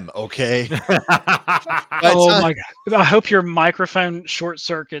gem, okay? Oh my God. I hope your microphone short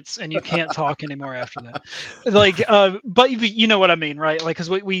circuits and you can't talk anymore after that. Like, but you know what I mean, right? Like, because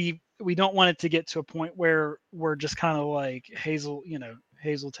we don't want it to get to a point where we're just kind of like Hazel,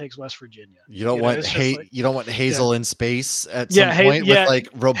 Hazel Takes West Virginia. You don't want you don't want Hazel in space at some point with like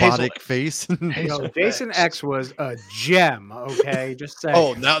robotic face. Jason X was a gem. Okay, just saying.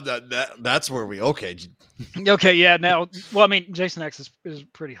 Oh, now that's where we okay. Yeah. Now, well, I mean, Jason X is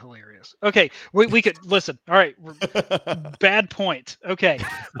pretty hilarious. Okay, we could listen. All right, bad point. Okay,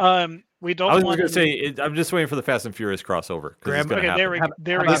 we don't. I was going to say I'm just waiting for the Fast and Furious crossover. There we go.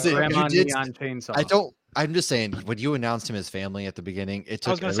 Grandma Neon Chainsaw. I'm just saying, when you announced him as family at the beginning, it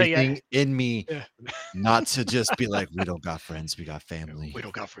took everything in me not to just be like, we don't got friends, we got family. We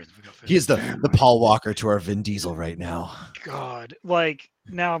don't got friends, we got family. He is the Paul Walker to our Vin Diesel right now. God, like,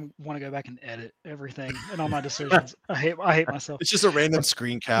 now I want to go back and edit everything and all my decisions. I hate myself. It's just a random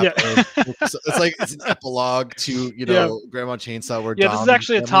screen cap. Yeah. It's like it's an epilogue to Yeah. Grandma Chainsaw. Where Yeah, Dom this is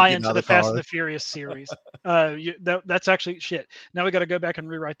actually a and Grandma get tie-in out to of the Fast car. and the Furious series. That's actually shit. Now we got to go back and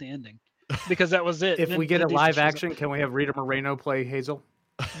rewrite the ending because that was it. If And we then get a Vin Diesel live shows up. action, can we have Rita Moreno play Hazel?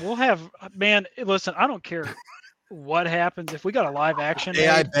 We'll have man. Listen, I don't care what happens if we got a live action.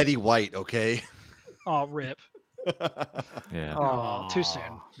 AI made, Betty White. Okay. oh, rip. Yeah. Oh, too soon,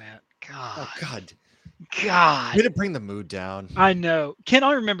 man. Oh God. God. Way to bring the mood down. I know. Can't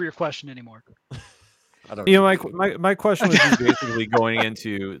I remember your question anymore? I don't. You know, my question was just basically going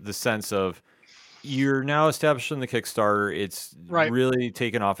into the sense of you're now established in the Kickstarter. It's Right. really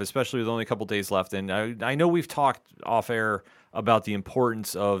taken off, especially with only a couple days left. And I know we've talked off air about the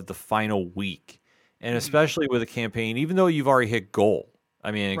importance of the final week, and especially with a campaign, even though you've already hit goal. I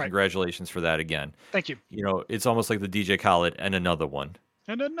mean, Right. congratulations for that again. Thank you. You know, it's almost like the DJ Khaled and another one.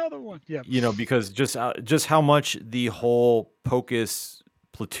 And another one. Yeah. You know, because just how much the whole Pocus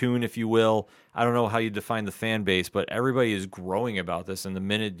platoon, if you will, I don't know how you define the fan base, but everybody is growing about this. And the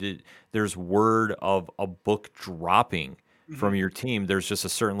minute there's word of a book dropping from your team, there's just a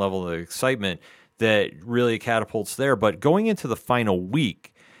certain level of excitement that really catapults there. But going into the final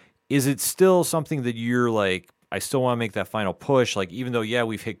week, is it still something that you're like, I still want to make that final push? Like, even though, yeah,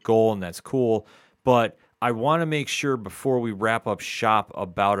 we've hit goal and that's cool, but I want to make sure before we wrap up shop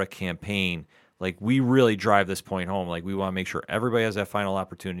about a campaign, like we really drive this point home. Like we want to make sure everybody has that final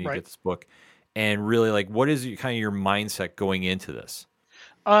opportunity to get this book. And really, like, what is kind of your mindset going into this?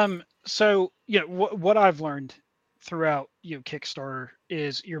 So yeah, what I've learned throughout Kickstarter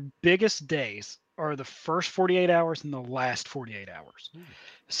is your biggest days are the first 48 hours and the last 48 hours.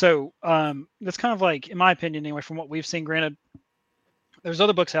 So that's kind of like, in my opinion anyway, from what we've seen. Granted, there's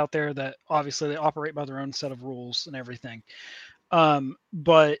other books out there that obviously they operate by their own set of rules and everything,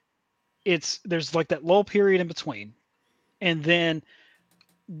 but there's like that lull period in between, and then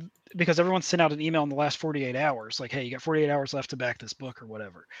because everyone sent out an email in the last 48 hours, like, hey, you got 48 hours left to back this book or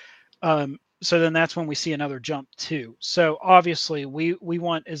whatever. So then that's when we see another jump too. So obviously we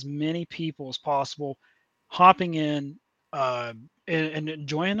want as many people as possible hopping in and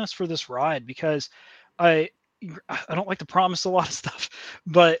joining us for this ride, because I don't like to promise a lot of stuff,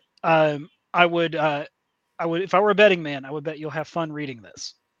 but I would if I were a betting man, I would bet you'll have fun reading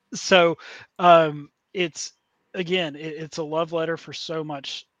this. So it's again, it's a love letter for so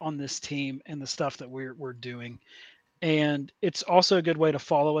much on this team and the stuff that we're doing. And it's also a good way to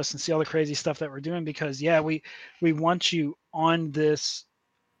follow us and see all the crazy stuff that we're doing, because we want you on this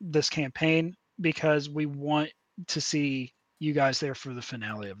campaign because we want to see you guys there for the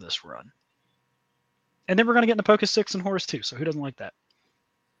finale of this run. And then we're going to get into Pocus 6 and Horus 2. So who doesn't like that?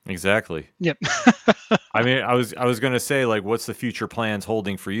 Exactly. Yep. I mean, I was going to say, like, what's the future plans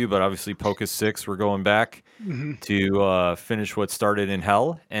holding for you? But obviously, Pocus 6, we're going back to finish what started in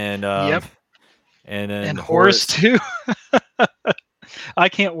hell, and and Horus 2. I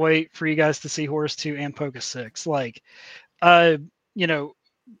can't wait for you guys to see Horus 2 and Pocus 6. Like,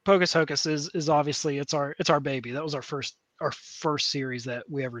 Pocus Hocus is obviously it's our baby. That was our first series that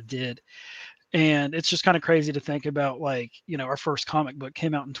we ever did. And it's just kind of crazy to think about, like, our first comic book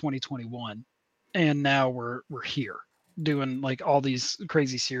came out in 2021, and now we're here doing like all these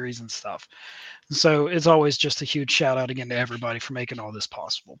crazy series and stuff. So it's always just a huge shout out again to everybody for making all this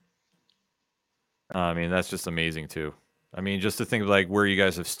possible. I mean, that's just amazing too. I mean, just to think of like where you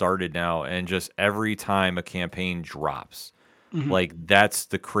guys have started now, and just every time a campaign drops, like that's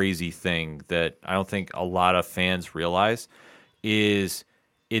the crazy thing that I don't think a lot of fans realize is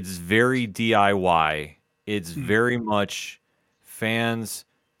it's very DIY. It's very much fans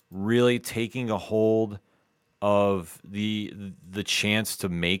really taking a hold of the chance to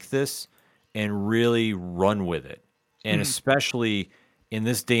make this and really run with it. And especially in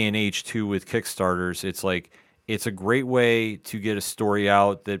this day and age too, with Kickstarters, it's like it's a great way to get a story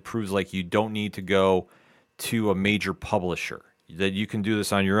out that proves like you don't need to go to a major publisher, that you can do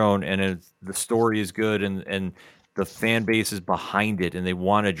this on your own, and the story is good and the fan base is behind it and they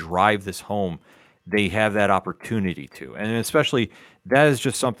want to drive this home, they have that opportunity to. And especially that is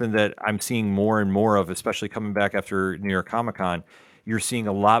just something that I'm seeing more and more of, especially coming back after New York Comic Con. You're seeing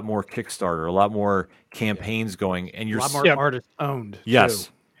a lot more Kickstarter, a lot more campaigns going, and you're a lot more artist owned. Yes.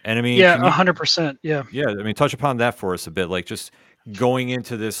 Too. And I mean, 100%. Yeah. Yeah. I mean, touch upon that for us a bit. Like just going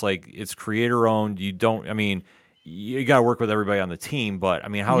into this, like it's creator owned. You got to work with everybody on the team, but I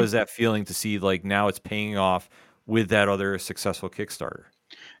mean, how is that feeling to see like now it's paying off with that other successful Kickstarter?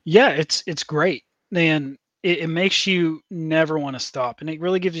 Yeah, it's great. And it makes you never want to stop. And it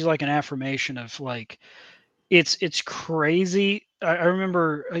really gives you like an affirmation of like, it's crazy. I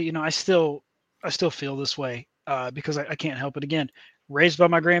remember, I still feel this way because I can't help it. Again, raised by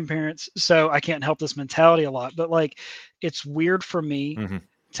my grandparents, so I can't help this mentality a lot. But like, it's weird for me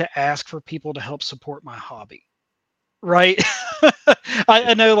to ask for people to help support my hobby. Right.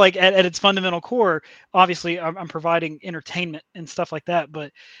 I know, like at its fundamental core, obviously I'm providing entertainment and stuff like that,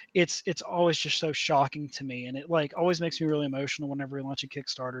 but it's always just so shocking to me. And it like always makes me really emotional whenever we launch a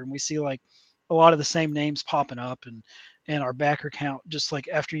Kickstarter and we see like a lot of the same names popping up and our backer count, just like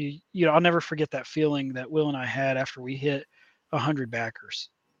after I'll never forget that feeling that Will and I had after we hit 100 backers.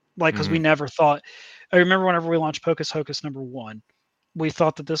 Like, because we never thought, I remember whenever we launched Pocus Hocus #1, we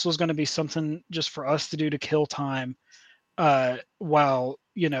thought that this was going to be something just for us to do to kill time while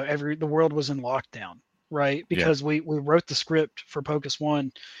the world was in lockdown, right? Because we wrote the script for Pocus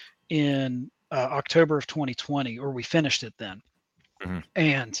 1 in October of 2020, or we finished it then.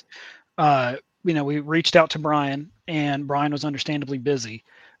 And we reached out to Brian, and Brian was understandably busy,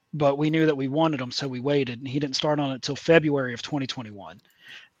 but we knew that we wanted him, so we waited, and he didn't start on it till February of 2021.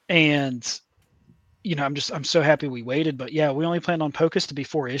 And I'm so happy we waited. But yeah, we only planned on Pocus to be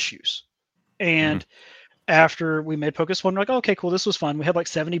 4 issues. And after we made Pocus 1, we're like, oh, okay, cool, this was fun. We had like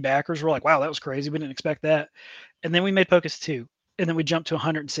 70 backers. We're like, wow, that was crazy. We didn't expect that. And then we made Pocus 2, and then we jumped to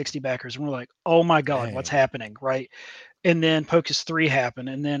 160 backers, and we're like, oh my God, what's happening, right? And then Pocus 3 happened,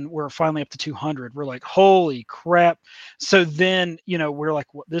 and then we're finally up to 200. We're like, holy crap. So then, we're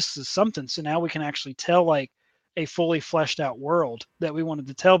like, well, this is something. So now we can actually tell like a fully fleshed out world that we wanted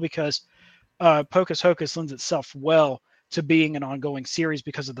to tell, because Pocus Hocus lends itself well to being an ongoing series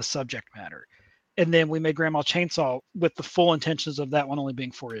because of the subject matter. And then we made Grandma Chainsaw with the full intentions of that one only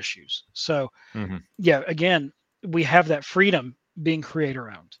being 4 issues. So yeah, again, we have that freedom being creator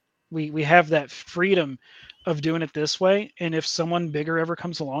owned. We have that freedom of doing it this way. And if someone bigger ever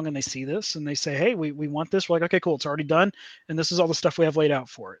comes along and they see this and they say, hey, we want this, we're like, okay, cool, it's already done. And this is all the stuff we have laid out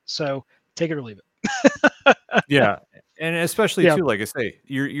for it. So take it or leave it. Yeah. And especially too, like I say,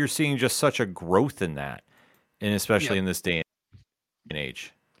 you're seeing just such a growth in that. And especially in this day and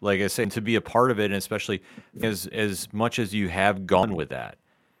age. Like I said, to be a part of it, and especially as much as you have gone with that.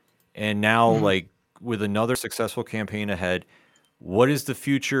 And now, like, with another successful campaign ahead, what is the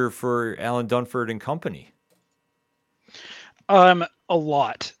future for Alan Dunford and company? A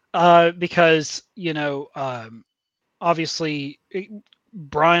lot. Because, obviously,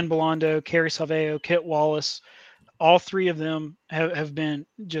 Brian Belondo, Carrie Salveo, Kit Wallace, all 3 of them have been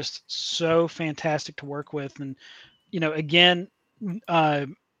just so fantastic to work with. And, again, a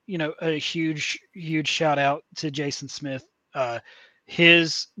huge shout out to Jason Smith.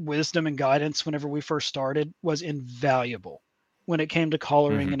 His wisdom and guidance whenever we first started was invaluable when it came to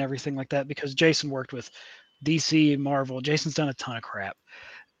coloring and everything like that, because Jason worked with DC and Marvel. Jason's done a ton of crap.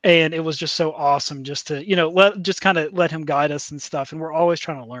 And it was just so awesome just to, let him guide us and stuff. And we're always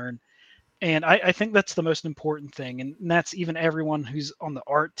trying to learn. And I think that's the most important thing. And that's even everyone who's on the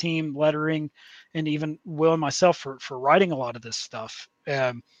art team, lettering, and even Will and myself for writing a lot of this stuff.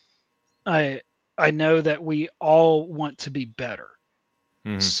 I know that we all want to be better.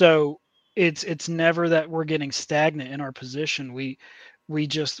 So it's never that we're getting stagnant in our position. We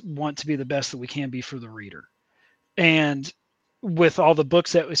just want to be the best that we can be for the reader. And with all the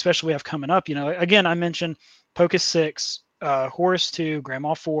books that especially we have coming up, again, I mentioned Pocus 6, Horus 2,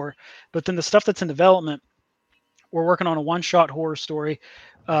 Grandma 4, but then the stuff that's in development, we're working on a one-shot horror story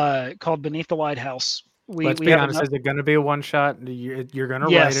called Beneath the Lighthouse. Let's be honest, is it going to be a one-shot? You're going to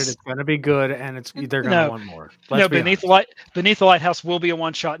write it. It's going to be good, and they're going to want more. Beneath the Lighthouse will be a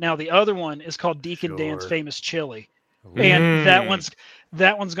one-shot. Now, the other one is called Deacon Dan's Famous Chili. And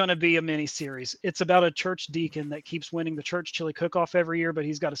that one's going to be a mini series. It's about a church deacon that keeps winning the church chili cook-off every year, but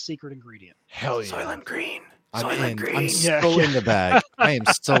he's got a secret ingredient. Hell yeah. Soylent Green. I'm so in the bag. I am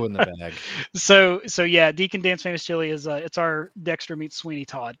so in the bag. So yeah, Deacon Dan's Famous Chili is it's our Dexter meets Sweeney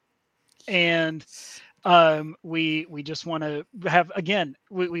Todd. And we just want to have, again,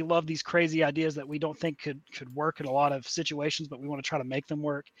 we love these crazy ideas that we don't think could work in a lot of situations, but we want to try to make them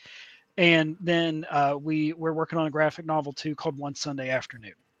work. And then we're working on a graphic novel too called One Sunday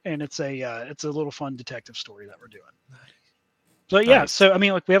Afternoon, and it's a little fun detective story that we're doing. So yeah, so I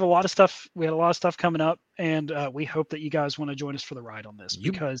mean, like we have a lot of stuff. We had a lot of stuff coming up, and we hope that you guys want to join us for the ride on this.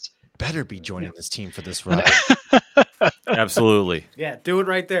 Because better be joining this team for this ride. Absolutely. Yeah, do it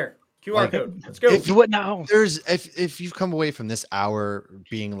right there. QR code. Let's go. If you've come away from this hour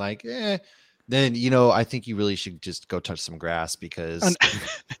being like, then I think you really should just go touch some grass, because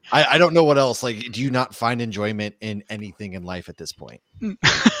I don't know what else. Like, do you not find enjoyment in anything in life at this point?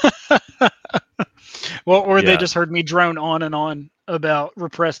 Well, or they Yeah. just heard me drone on and on about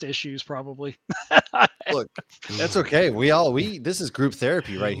repressed issues, probably. Look, that's okay. This is group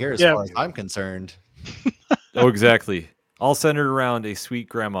therapy right here, as Yeah. far as I'm concerned. Oh, exactly. All centered around a sweet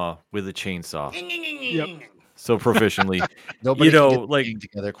grandma with a chainsaw. Yep. So proficiently. Nobody You know, can get like- like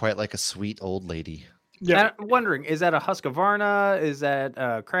together quite like a sweet old lady. Yeah. I'm wondering, is that a Husqvarna? Is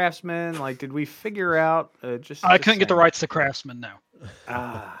that Craftsman? Like, did we figure out? I couldn't get the rights to Craftsman now.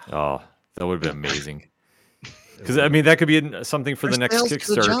 Oh, that would have been amazing. Because, I mean, that could be something for the next Sales to the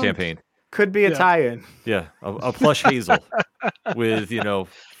Kickstarter jump. campaign. Could be a Yeah. tie-in. Yeah, a plush hazel with,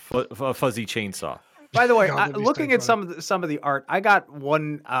 a fuzzy chainsaw. By the way, God, that'd be looking so at some of the art, I got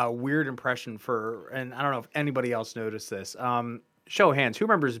one weird impression and I don't know if anybody else noticed this. Show of hands, who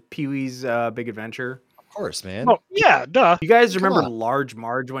remembers Pee-wee's Big Adventure? Of course, man. Oh, yeah, duh. You guys Come remember on. Large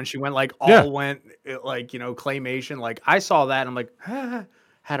Marge when she went Yeah. claymation? Like, I saw that and I'm like,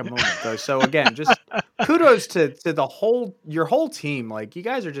 had a moment though. So again, just kudos to your whole team. Like, you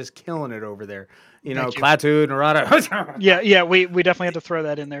guys are just killing it over there. Thank you. Klaatu, Narada. Yeah, we definitely had to throw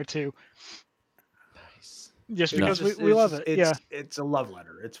that in there too. Nice. Just Yeah. because we love it. Yeah. It's a love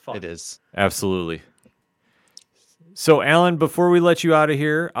letter. It's fun. It is. Absolutely. So, Alan, before we let you out of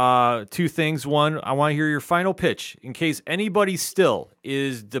here, two things. One, I want to hear your final pitch in case anybody still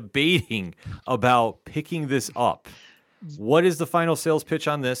is debating about picking this up. What is the final sales pitch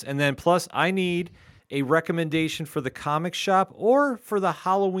on this? And then plus, I need a recommendation for the comic shop or for the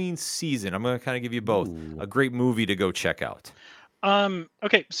Halloween season. I'm going to kind of give you both. A great movie to go check out.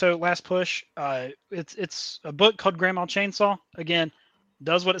 Okay, so last push. It's a book called Grandma Chainsaw. Again,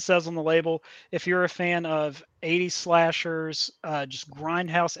 does what it says on the label. If you're a fan of 80s slashers, just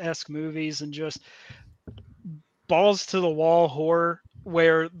grindhouse-esque movies, and just balls to the wall horror,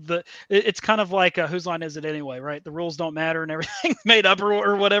 where it's kind of like whose line is it anyway, right? The rules don't matter and everything's made up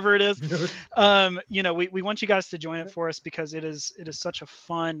or whatever it is. We want you guys to join it for us because it is such a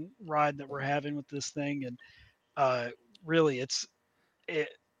fun ride that we're having with this thing, and really it's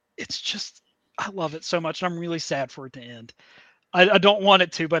just, I love it so much, and I'm really sad for it to end. I don't want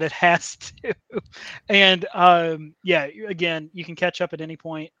it to, but it has to. And again, you can catch up at any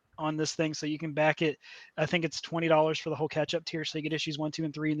point on this thing, so you can back it. I think it's $20 for the whole catch-up tier, so you get issues 1, 2,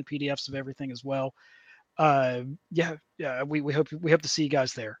 and 3 and the PDFs of everything as well. We hope to see you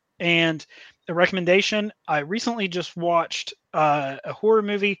guys there. And a recommendation: I recently just watched a horror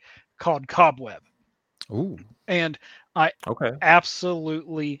movie called Cobweb. Ooh. And I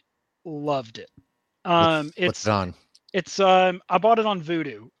absolutely loved it. What's it on? It's I bought it on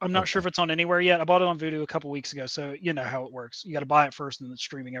Vudu. I'm not sure if it's on anywhere yet. I bought it on Vudu a couple weeks ago, so you know how it works. You got to buy it first, and then it's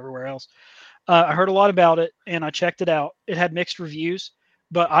streaming everywhere else. I heard a lot about it, and I checked it out. It had mixed reviews,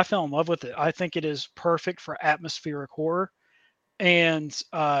 but I fell in love with it. I think it is perfect for atmospheric horror, and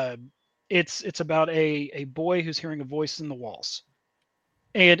it's about a boy who's hearing a voice in the walls,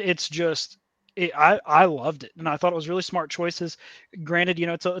 and it's just. I loved it, and I thought it was really smart choices. Granted,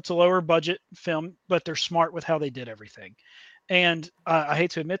 it's a lower budget film, but they're smart with how they did everything. And I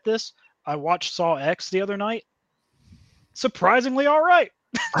hate to admit this, I watched Saw X the other night. Surprisingly, all right.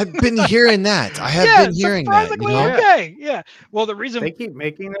 I've been hearing that. I have been hearing that. Surprisingly okay. Yeah. Well, the reason They keep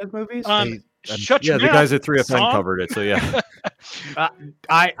making those movies. shut your The mouth, guys at 3FN son. covered it, so yeah.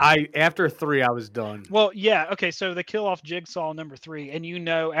 I after 3, I was done. Well, yeah. Okay. So they kill off Jigsaw number 3, and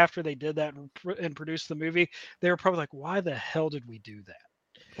after they did that and produced the movie, they were probably like, "Why the hell did we do that?"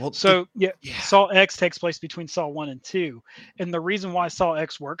 Well, So Saw X takes place between Saw 1 and 2, and the reason why Saw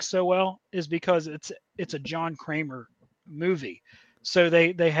X works so well is because it's a John Kramer movie. So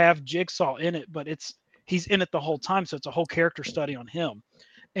they have Jigsaw in it, but he's in it the whole time, so it's a whole character study on him,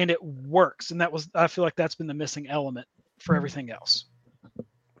 and it works. And I feel like that's been the missing element for everything else.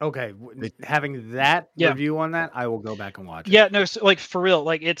 Okay, having that review on that, I will go back and watch it. Yeah, no, so, like for real,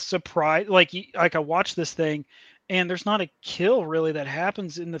 like it's surprise. Like I watched this thing, and there's not a kill really that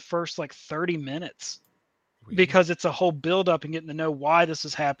happens in the first 30 minutes, because it's a whole build up and getting to know why this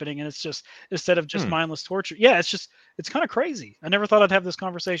is happening, and it's just instead of just mindless torture. Yeah, it's kind of crazy. I never thought I'd have this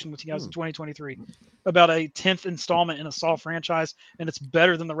conversation with you guys in 2023 about a 10th installment in a Saw franchise, and it's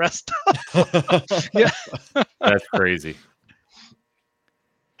better than the rest. Yeah, That's crazy.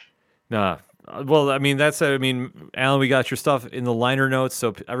 Nah. Well, I mean, Alan, we got your stuff in the liner notes,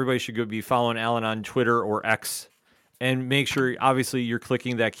 so everybody should go be following Alan on Twitter or X, and make sure, obviously, you're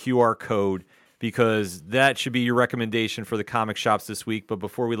clicking that QR code, because that should be your recommendation for the comic shops this week. But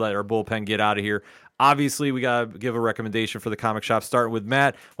before we let our bullpen get out of here, obviously, we got to give a recommendation for the comic shop, starting with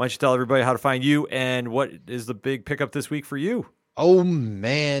Matt. Why don't you tell everybody how to find you, and what is the big pickup this week for you? Oh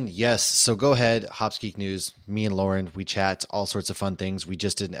man, yes. So go ahead, Hops Geek News. Me and Lauren, we chat all sorts of fun things. We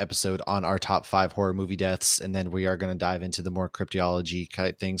just did an episode on our top 5 horror movie deaths, and then we are going to dive into the more cryptology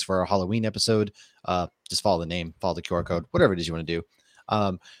type things for our Halloween episode. Just follow the name, follow the QR code, whatever it is you want to do.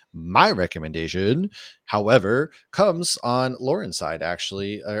 My recommendation, however, comes on Lauren's side,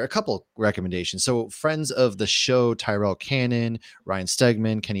 actually, a couple recommendations. So friends of the show, Tyrell Cannon, Ryan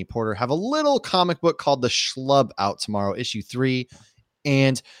Stegman, Kenny Porter, have a little comic book called The Schlub out tomorrow, issue 3.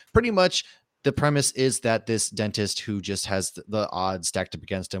 And pretty much the premise is that this dentist who just has the odds stacked up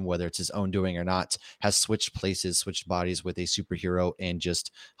against him, whether it's his own doing or not, has switched places, switched bodies with a superhero, and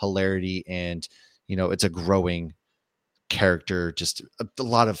just hilarity. And, it's a growing character, just a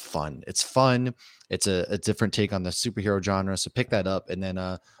lot of fun. It's fun. It's a different take on the superhero genre. So pick that up. And then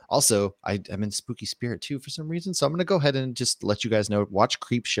also I'm in spooky spirit too for some reason. So I'm going to go ahead and just let you guys know, watch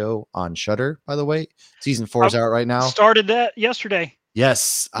Creep Show on Shudder, by the way. Season 4 is out right now. Started that yesterday.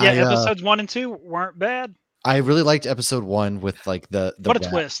 Yes. Yeah, episodes 1 and 2 weren't bad. I really liked episode 1 with like the what a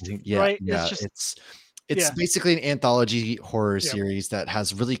twist. Yeah, right? Yeah, it's basically an anthology horror series that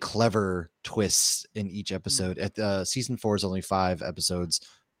has really clever twists in each episode. At season 4 is only 5 episodes.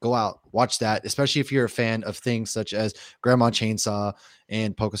 Go out, watch that, especially if you're a fan of things such as Grandma Chainsaw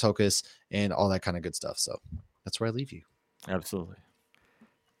and Pocus Hocus and all that kind of good stuff. So that's where I leave you. Absolutely.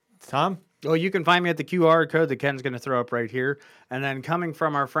 Tom? Well, you can find me at the QR code that Ken's going to throw up right here. And then coming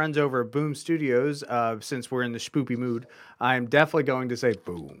from our friends over at Boom Studios, since we're in the spoopy mood, I'm definitely going to say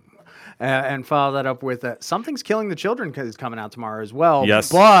boom. And follow that up with Something's Killing the Children because it's coming out tomorrow as well.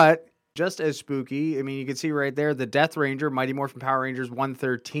 Yes. But just as spooky, I mean, you can see right there, the Death Ranger, Mighty Morphin Power Rangers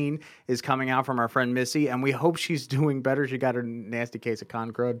 113 is coming out from our friend Missy. And we hope she's doing better. She got a nasty case of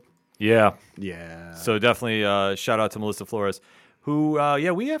con crud. Yeah. Yeah. So definitely shout out to Melissa Flores, who,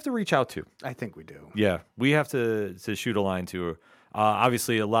 we have to reach out to. I think we do. Yeah, we have to shoot a line to her.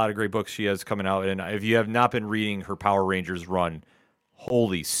 Obviously, a lot of great books she has coming out. And if you have not been reading her Power Rangers run,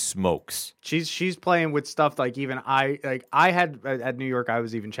 holy smokes. She's playing with stuff like even I had at New York, I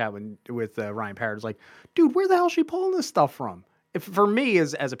was even chatting with Ryan Parrott. Like, dude, where the hell is she pulling this stuff from? If for me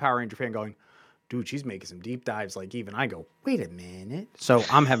as a Power Ranger fan going, dude, she's making some deep dives. Like even I go, wait a minute. So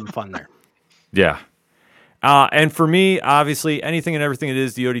I'm having fun there. Yeah. And for me, obviously, anything and everything it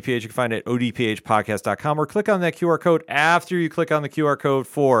is the ODPH, you can find it at odphpodcast.com or click on that QR code after you click on the QR code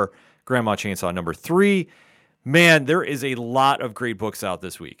for Grandma Chainsaw number 3. Man, there is a lot of great books out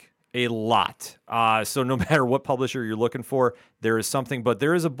this week. A lot. So no matter what publisher you're looking for, there is something. But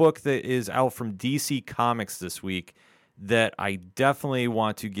there is a book that is out from DC Comics this week that I definitely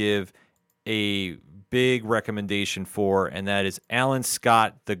want to give a big recommendation for, and that is Alan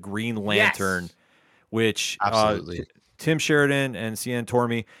Scott, The Green Lantern, which Tim Sheridan and Cian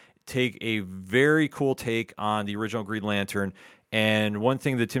Tormey take a very cool take on the original Green Lantern. And one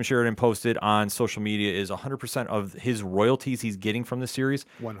thing that Tim Sheridan posted on social media is 100% of his royalties he's getting from the series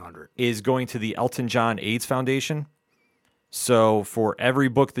 100 is going to the Elton John AIDS Foundation. So for every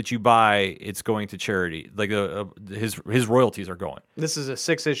book that you buy, it's going to charity. Like his royalties are going. This is a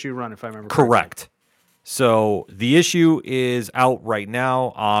 6-issue run, if I remember correctly. Correct. So the issue is out right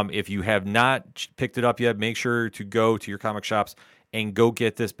now. If you have not picked it up yet, make sure to go to your comic shops and go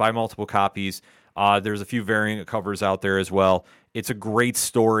get this. Buy multiple copies. There's a few variant covers out there as well. It's a great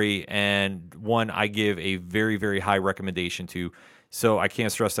story and one I give a very, very high recommendation to. So I can't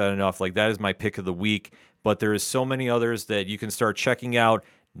stress that enough. Like that is my pick of the week. But there is so many others that you can start checking out.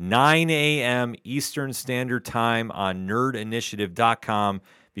 9 a.m. Eastern Standard Time on nerdinitiative.com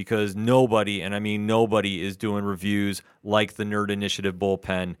because nobody, and I mean nobody, is doing reviews like the Nerd Initiative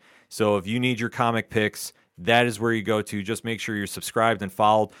bullpen. So if you need your comic picks, that is where you go to. Just make sure you're subscribed and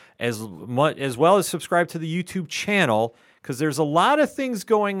followed as well as subscribe to the YouTube channel because there's a lot of things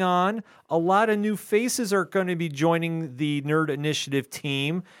going on. A lot of new faces are going to be joining the Nerd Initiative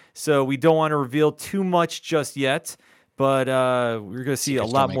team. So we don't want to reveal too much just yet, but we're going to see a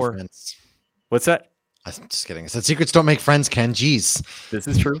lot more. Friends. What's that? I'm just kidding. I said secrets don't make friends, Ken. Jeez. This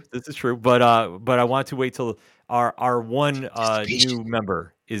is true. This is true. But I want to wait till our one new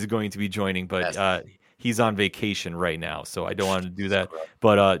member is going to be joining, but he's on vacation right now, so I don't want to do that.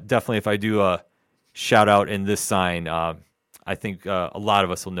 But definitely, if I do a shout out in this sign, I think a lot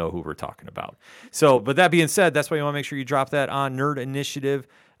of us will know who we're talking about. So, but that being said, that's why you want to make sure you drop that on Nerd Initiative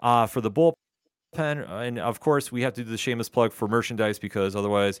for the bullpen. And of course, we have to do the shameless plug for merchandise because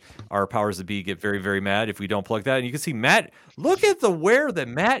otherwise our powers that be get very, very mad if we don't plug that. And you can see Matt, look at the wear that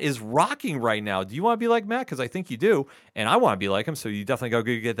Matt is rocking right now. Do you want to be like Matt? Because I think you do. And I want to be like him. So you definitely got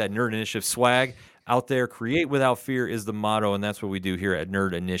to get that Nerd Initiative swag out there. Create without fear is the motto. And that's what we do here at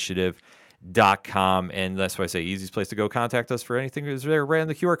Nerd Initiative. And that's why I say easiest place to go contact us for anything is there right on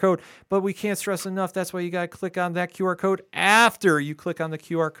the QR code. But we can't stress enough. That's why you got to click on that QR code after you click on the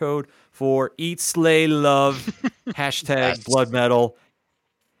QR code for Eat, Slay, Love, hashtag Blood Metal.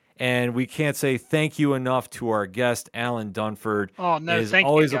 And we can't say thank you enough to our guest, Alan Dunford. Oh, no, it is thank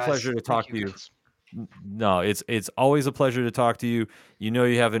always you, a guys. pleasure to talk Thank to you. Guys. No, it's always a pleasure to talk to you. You know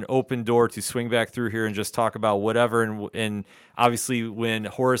you have an open door to swing back through here and just talk about whatever. And obviously, when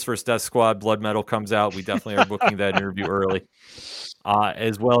Horus vs. Death Squad Blood Metal comes out, we definitely are booking that interview early,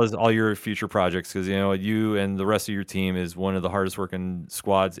 as well as all your future projects, because you and the rest of your team is one of the hardest working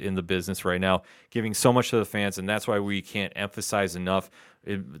squads in the business right now, giving so much to the fans, and that's why we can't emphasize enough.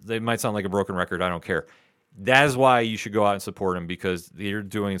 It might sound like a broken record. I don't care. That is why you should go out and support them, because they're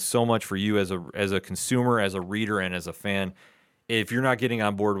doing so much for you as a consumer, as a reader, and as a fan. If you're not getting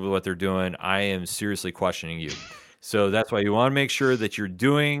on board with what they're doing, I am seriously questioning you. So that's why you want to make sure that you're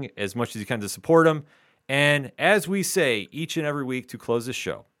doing as much as you can to support them. And as we say each and every week to close this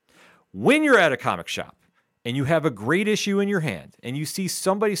show, when you're at a comic shop and you have a great issue in your hand and you see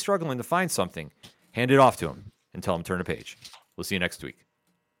somebody struggling to find something, hand it off to them and tell them turn a page. We'll see you next week.